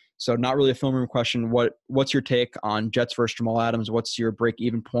conversation. So not really a film room question. What's your take on Jets versus Jamal Adams? What's your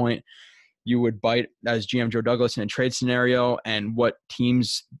break-even point you would bite as GM Joe Douglas in a trade scenario? And what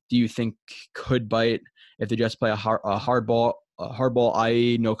teams do you think could bite if they just play a hardball,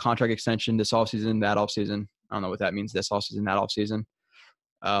 i.e. no contract extension this offseason, that offseason? I don't know what that means, this offseason, that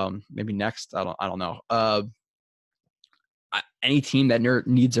offseason. Maybe next. I don't know. Any team that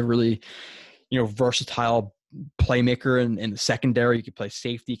needs a really, versatile playmaker in the secondary. He could play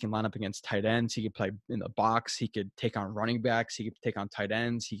safety. He can line up against tight ends. He could play in the box. He could take on running backs. He could take on tight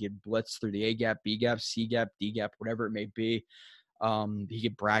ends. He could blitz through the A gap, B gap, C gap, D gap, whatever it may be. He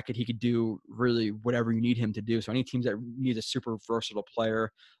could bracket. He could do really whatever you need him to do. So any teams that need a super versatile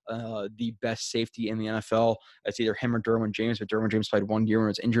player, the best safety in the NFL, it's either him or Derwin James. But Derwin James played 1 year and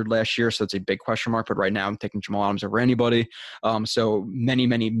was injured last year, so it's a big question mark. But right now I'm taking Jamal Adams over anybody. So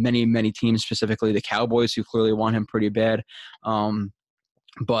many teams, specifically the Cowboys, who clearly want him pretty bad.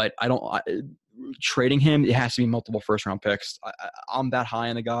 But trading him, it has to be multiple first-round picks. I'm that high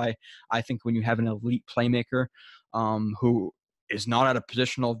on the guy. I think when you have an elite playmaker who is not at a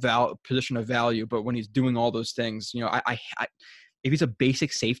position of value, but when he's doing all those things, if he's a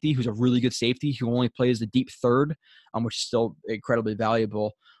basic safety who's a really good safety who only plays the deep third, which is still incredibly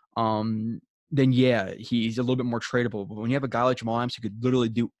valuable, then yeah, he's a little bit more tradable. But when you have a guy like Jamal Adams who could literally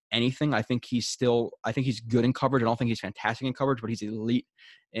do anything, I think he's good in coverage. I don't think he's fantastic in coverage, but he's elite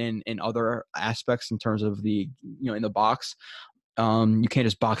in other aspects in terms of the, in the box. You can't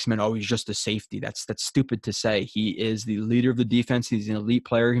just box him in. Oh, he's just a safety. That's stupid to say. He is the leader of the defense. He's an elite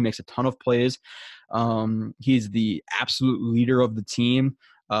player. He makes a ton of plays. He's the absolute leader of the team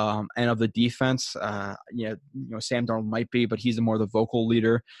and of the defense. Sam Darnold might be, but he's more the vocal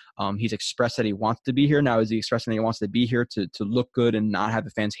leader. He's expressed that he wants to be here. Now, is he expressing that he wants to be here to look good and not have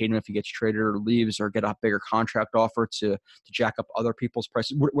the fans hate him if he gets traded or leaves or get a bigger contract offer to jack up other people's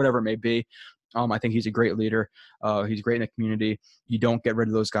prices, whatever it may be? I think he's a great leader. He's great in the community. You don't get rid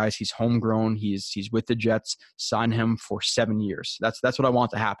of those guys. He's homegrown. He's with the Jets. Sign him for 7 years. That's what I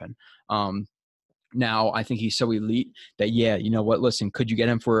want to happen. Now, I think he's so elite that, yeah, you know what? Listen, could you get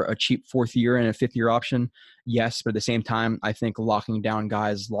him for a cheap 4th year and a 5th year option? Yes, but at the same time, I think locking down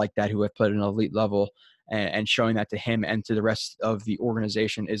guys like that who have played at an elite level and showing that to him and to the rest of the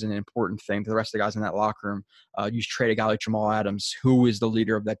organization is an important thing. To the rest of the guys in that locker room, you trade a guy like Jamal Adams, who is the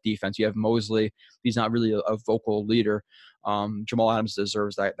leader of that defense. You have Mosley. He's not really a vocal leader. Jamal Adams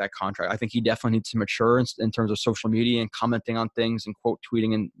deserves that contract. I think he definitely needs to mature in terms of social media and commenting on things and quote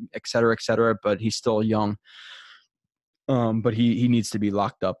tweeting and et cetera, but he's still young. But he needs to be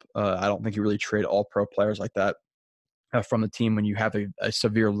locked up. I don't think you really trade all pro players like that from the team when you have a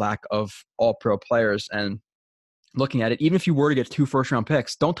severe lack of all pro players. And looking at it, even if you were to get 2 first-round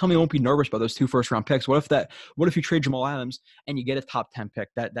picks, don't tell me you won't be nervous about those 2 first-round picks. What if you trade Jamal Adams and you get a top 10 pick?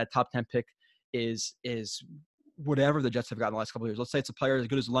 That top 10 pick is whatever the Jets have gotten the last couple of years. Let's say it's a player as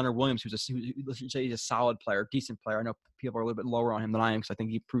good as Leonard Williams, let's say he's a solid player, decent player. I know people are a little bit lower on him than I am because I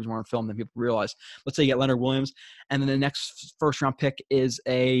think he proves more on film than people realize. Let's say you get Leonard Williams, and then the next first-round pick is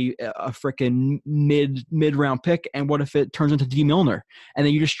a freaking mid-round pick, and what if it turns into D. Milner? And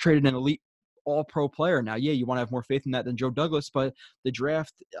then you just traded an elite all-pro player. Now, yeah, you want to have more faith in that than Joe Douglas, but the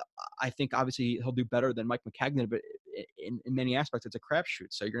draft, I think obviously he'll do better than Mike Maccagnan, but in many aspects, it's a crapshoot.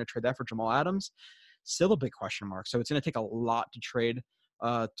 So you're going to trade that for Jamal Adams? Still a big question mark. So it's going to take a lot to trade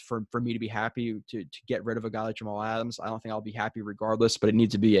for me to be happy to get rid of a guy like Jamal Adams. I don't think I'll be happy regardless, but it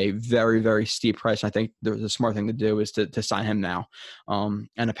needs to be a very, very steep price. I think the smart thing to do is to sign him now.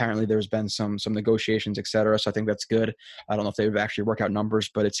 And apparently there's been some negotiations, et cetera. So I think that's good. I don't know if they would actually work out numbers,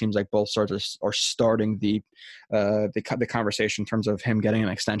 but it seems like both sides are starting the conversation in terms of him getting an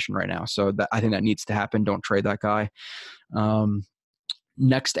extension right now. So I think that needs to happen. Don't trade that guy.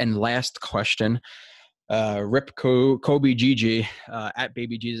 Next and last question. Rip Kobe GG at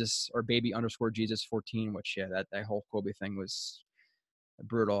Baby Jesus or Baby_Jesus 14, which that whole Kobe thing was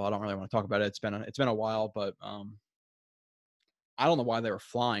brutal. I don't really want to talk about it. It's been a while, but I don't know why they were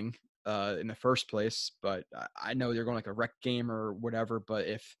flying in the first place, but I know they're going like a rec game or whatever. But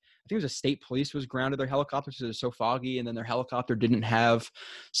if I think it was a state police was grounded their helicopter because it was so foggy, and then their helicopter didn't have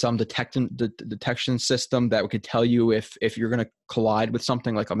some detection system that could tell you if you're going to collide with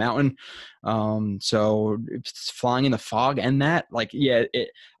something like a mountain. So it's flying in the fog and that, like, yeah, it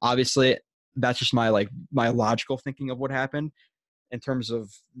obviously that's just my logical thinking of what happened. In terms of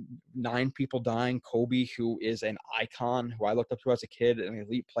 9 people dying, Kobe, who is an icon, who I looked up to as a kid, an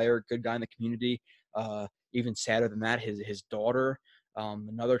elite player, good guy in the community. Even sadder than that, his daughter,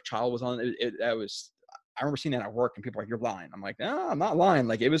 another child was on it. I remember seeing that at work, and people were like, "You're lying." I'm like, "No, I'm not lying."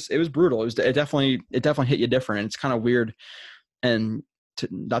 Like it was brutal. It definitely hit you different. And it's kind of weird, and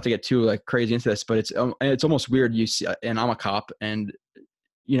not to get too like crazy into this, but it's almost weird. You see, and I'm a cop, and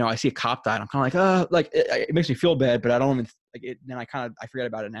I see a cop die, and I'm kind of like, it makes me feel bad, but I don't even like it. Then I forget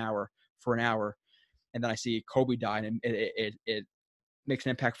about it for an hour, and then I see Kobe die, and it makes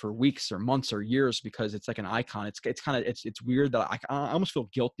an impact for weeks or months or years because it's like an icon. It's weird that I almost feel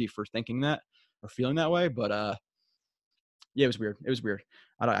guilty for thinking that or feeling that way, but yeah, it was weird. It was weird.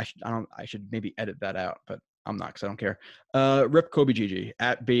 I should maybe edit that out, but I'm not because I don't care. Rip Kobe GG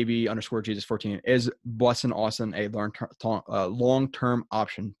at baby_Jesus14. Is Wesson Austin a long-term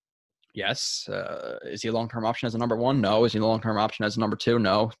option? Yes. Is he a long-term option as a number 1? No. Is he a long-term option as a number 2?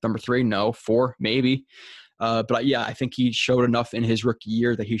 No. Number 3? No. 4? Maybe. But yeah, I think he showed enough in his rookie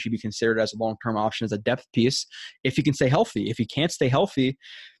year that he should be considered as a long-term option as a depth piece if he can stay healthy. If he can't stay healthy,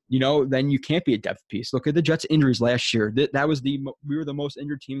 then you can't be a depth piece. Look at the Jets' injuries last year. We were the most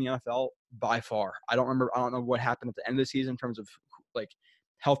injured team in the NFL by far. I don't know what happened at the end of the season in terms of like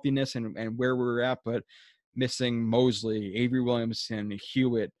healthiness and where we were at, but missing Mosley, Avery Williamson,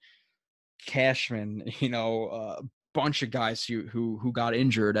 Hewitt, Cashman, bunch of guys who got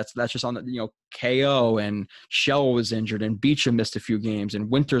injured. That's just on the KO, and Shell was injured, and Beecham missed a few games, and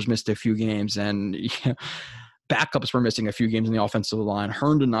Winters missed a few games, and backups were missing a few games in the offensive line.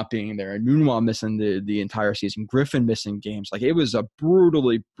 Herndon not being there, and Nunwa missing the entire season. Griffin missing games. Like it was a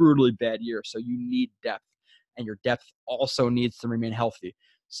brutally bad year. So you need depth, and your depth also needs to remain healthy.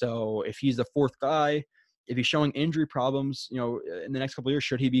 So if he's the 4th guy, if he's showing injury problems, in the next couple of years,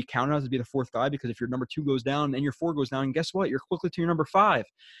 should he be counted as to be the 4th guy? Because if your number 2 goes down and your 4 goes down, guess what? You're quickly to your number 5.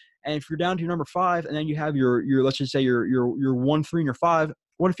 And if you're down to your number 5, and then you have your let's just say your 1, 3, and your 5,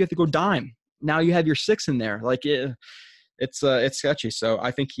 what if you have to go dime? Now you have your 6 in there. Like it's sketchy. So I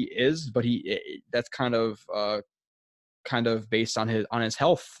think he is, but that's kind of based on his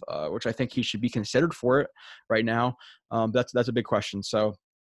health, which I think he should be considered for it right now. That's a big question. So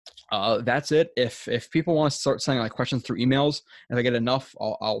that's it. If people want to start sending like questions through emails, if I get enough,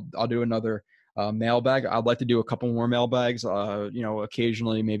 I'll do another mailbag. I'd like to do a couple more mailbags,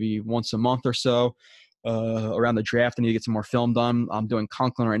 occasionally, maybe once a month or so. Around the draft, I need to get some more film done. I'm doing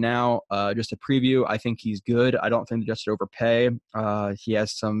Conklin right now, just a preview. I think he's good. I don't think the Jets should overpay. He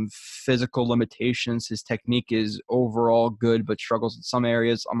has some physical limitations. His technique is overall good, but struggles in some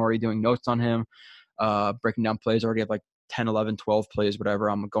areas. I'm already doing notes on him, breaking down plays. I already have like 10, 11, 12 plays, whatever.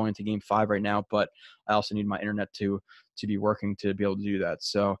 I'm going to game 5 right now, but I also need my internet to be working to be able to do that.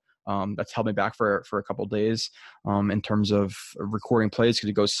 So that's held me back for a couple of days in terms of recording plays because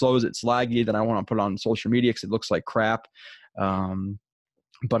it goes slow, it's laggy. Then I want to put it on social media because it looks like crap.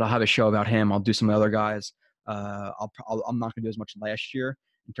 But I'll have a show about him. I'll do some other guys. I'm not going to do as much last year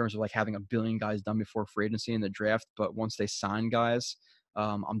in terms of like having a billion guys done before free agency in the draft. But once they sign guys,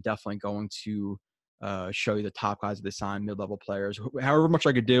 I'm definitely going to show you the top guys that they sign, mid-level players. However much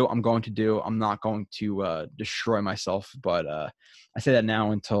I could do, I'm going to do. I'm not going to destroy myself, but I say that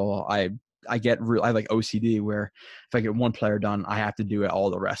now until I have like OCD where if I get one player done, I have to do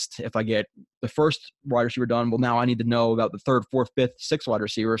all the rest. If I get the first wide receiver done, well, now I need to know about the 3rd, 4th, 5th, 6th wide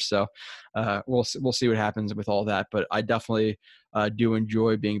receivers. So we'll see what happens with all that. But I definitely do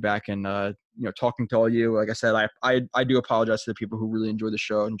enjoy being back and talking to all you. Like I said, I do apologize to the people who really enjoy the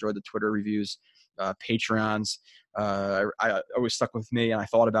show, enjoy the Twitter reviews. Patreons. I always stuck with me, and I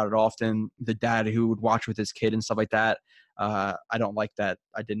thought about it often. The dad who would watch with his kid and stuff like that. I don't like that.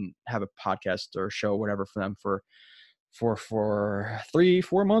 I didn't have a podcast or show, whatever, for them for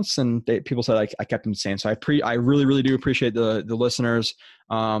 3-4 months, and people said I kept them sane. So I really do appreciate the listeners.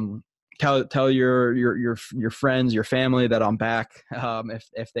 Tell your friends, your family that I'm back.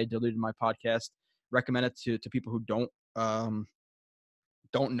 If they deleted my podcast, recommend it to people who don't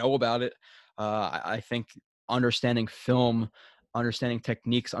know about it. I think understanding film, understanding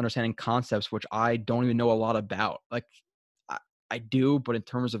techniques, understanding concepts, which I don't even know a lot about. Like I do, but in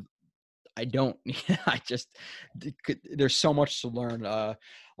terms of I don't. There's so much to learn.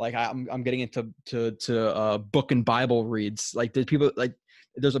 Like I'm getting into book and Bible reads. Like there's people like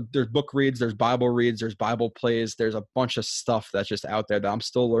there's book reads, there's Bible reads, there's Bible plays, there's a bunch of stuff that's just out there that I'm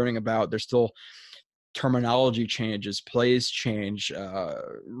still learning about. There's still terminology changes, plays change,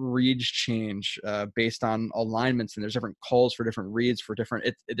 reads change based on alignments, and there's different calls for different reads for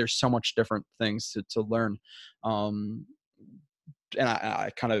different. There's so much different things to learn, and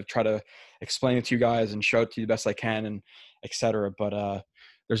I kind of try to explain it to you guys and show it to you the best I can, and etc. But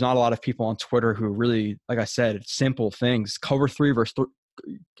there's not a lot of people on Twitter who really, like I said, simple things. Cover 3 versus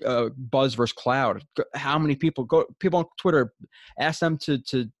Buzz versus Cloud. How many people on Twitter, ask them to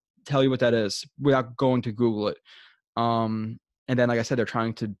tell you what that is without going to Google it. And then, like I said, they're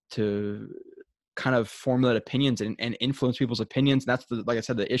trying to kind of formulate opinions and influence people's opinions. And that's like I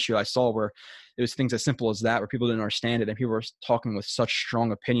said, the issue I saw where it was things as simple as that, where people didn't understand it and people were talking with such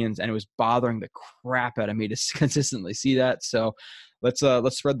strong opinions, and it was bothering the crap out of me to consistently see that. So let's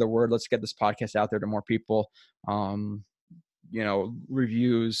spread the word. Let's get this podcast out there to more people.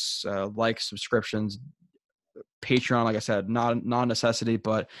 Reviews, likes, subscriptions, Patreon, like I said, not a necessity,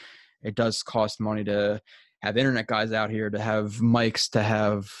 but it does cost money to have internet guys out here, to have mics, to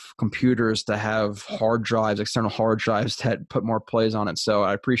have computers, to have hard drives, external hard drives that put more plays on it. So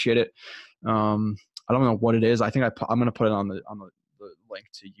I appreciate it. I don't know what it is. I think I'm going to put it on the link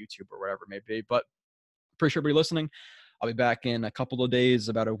to YouTube or whatever it may be, but appreciate everybody listening. I'll be back in a couple of days,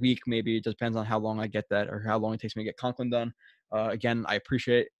 about a week, maybe. It depends on how long I get that or how long it takes me to get Conklin done. Again, I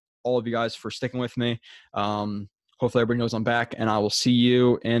appreciate all of you guys for sticking with me. Hopefully everybody knows I'm back, and I will see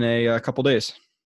you in a couple days.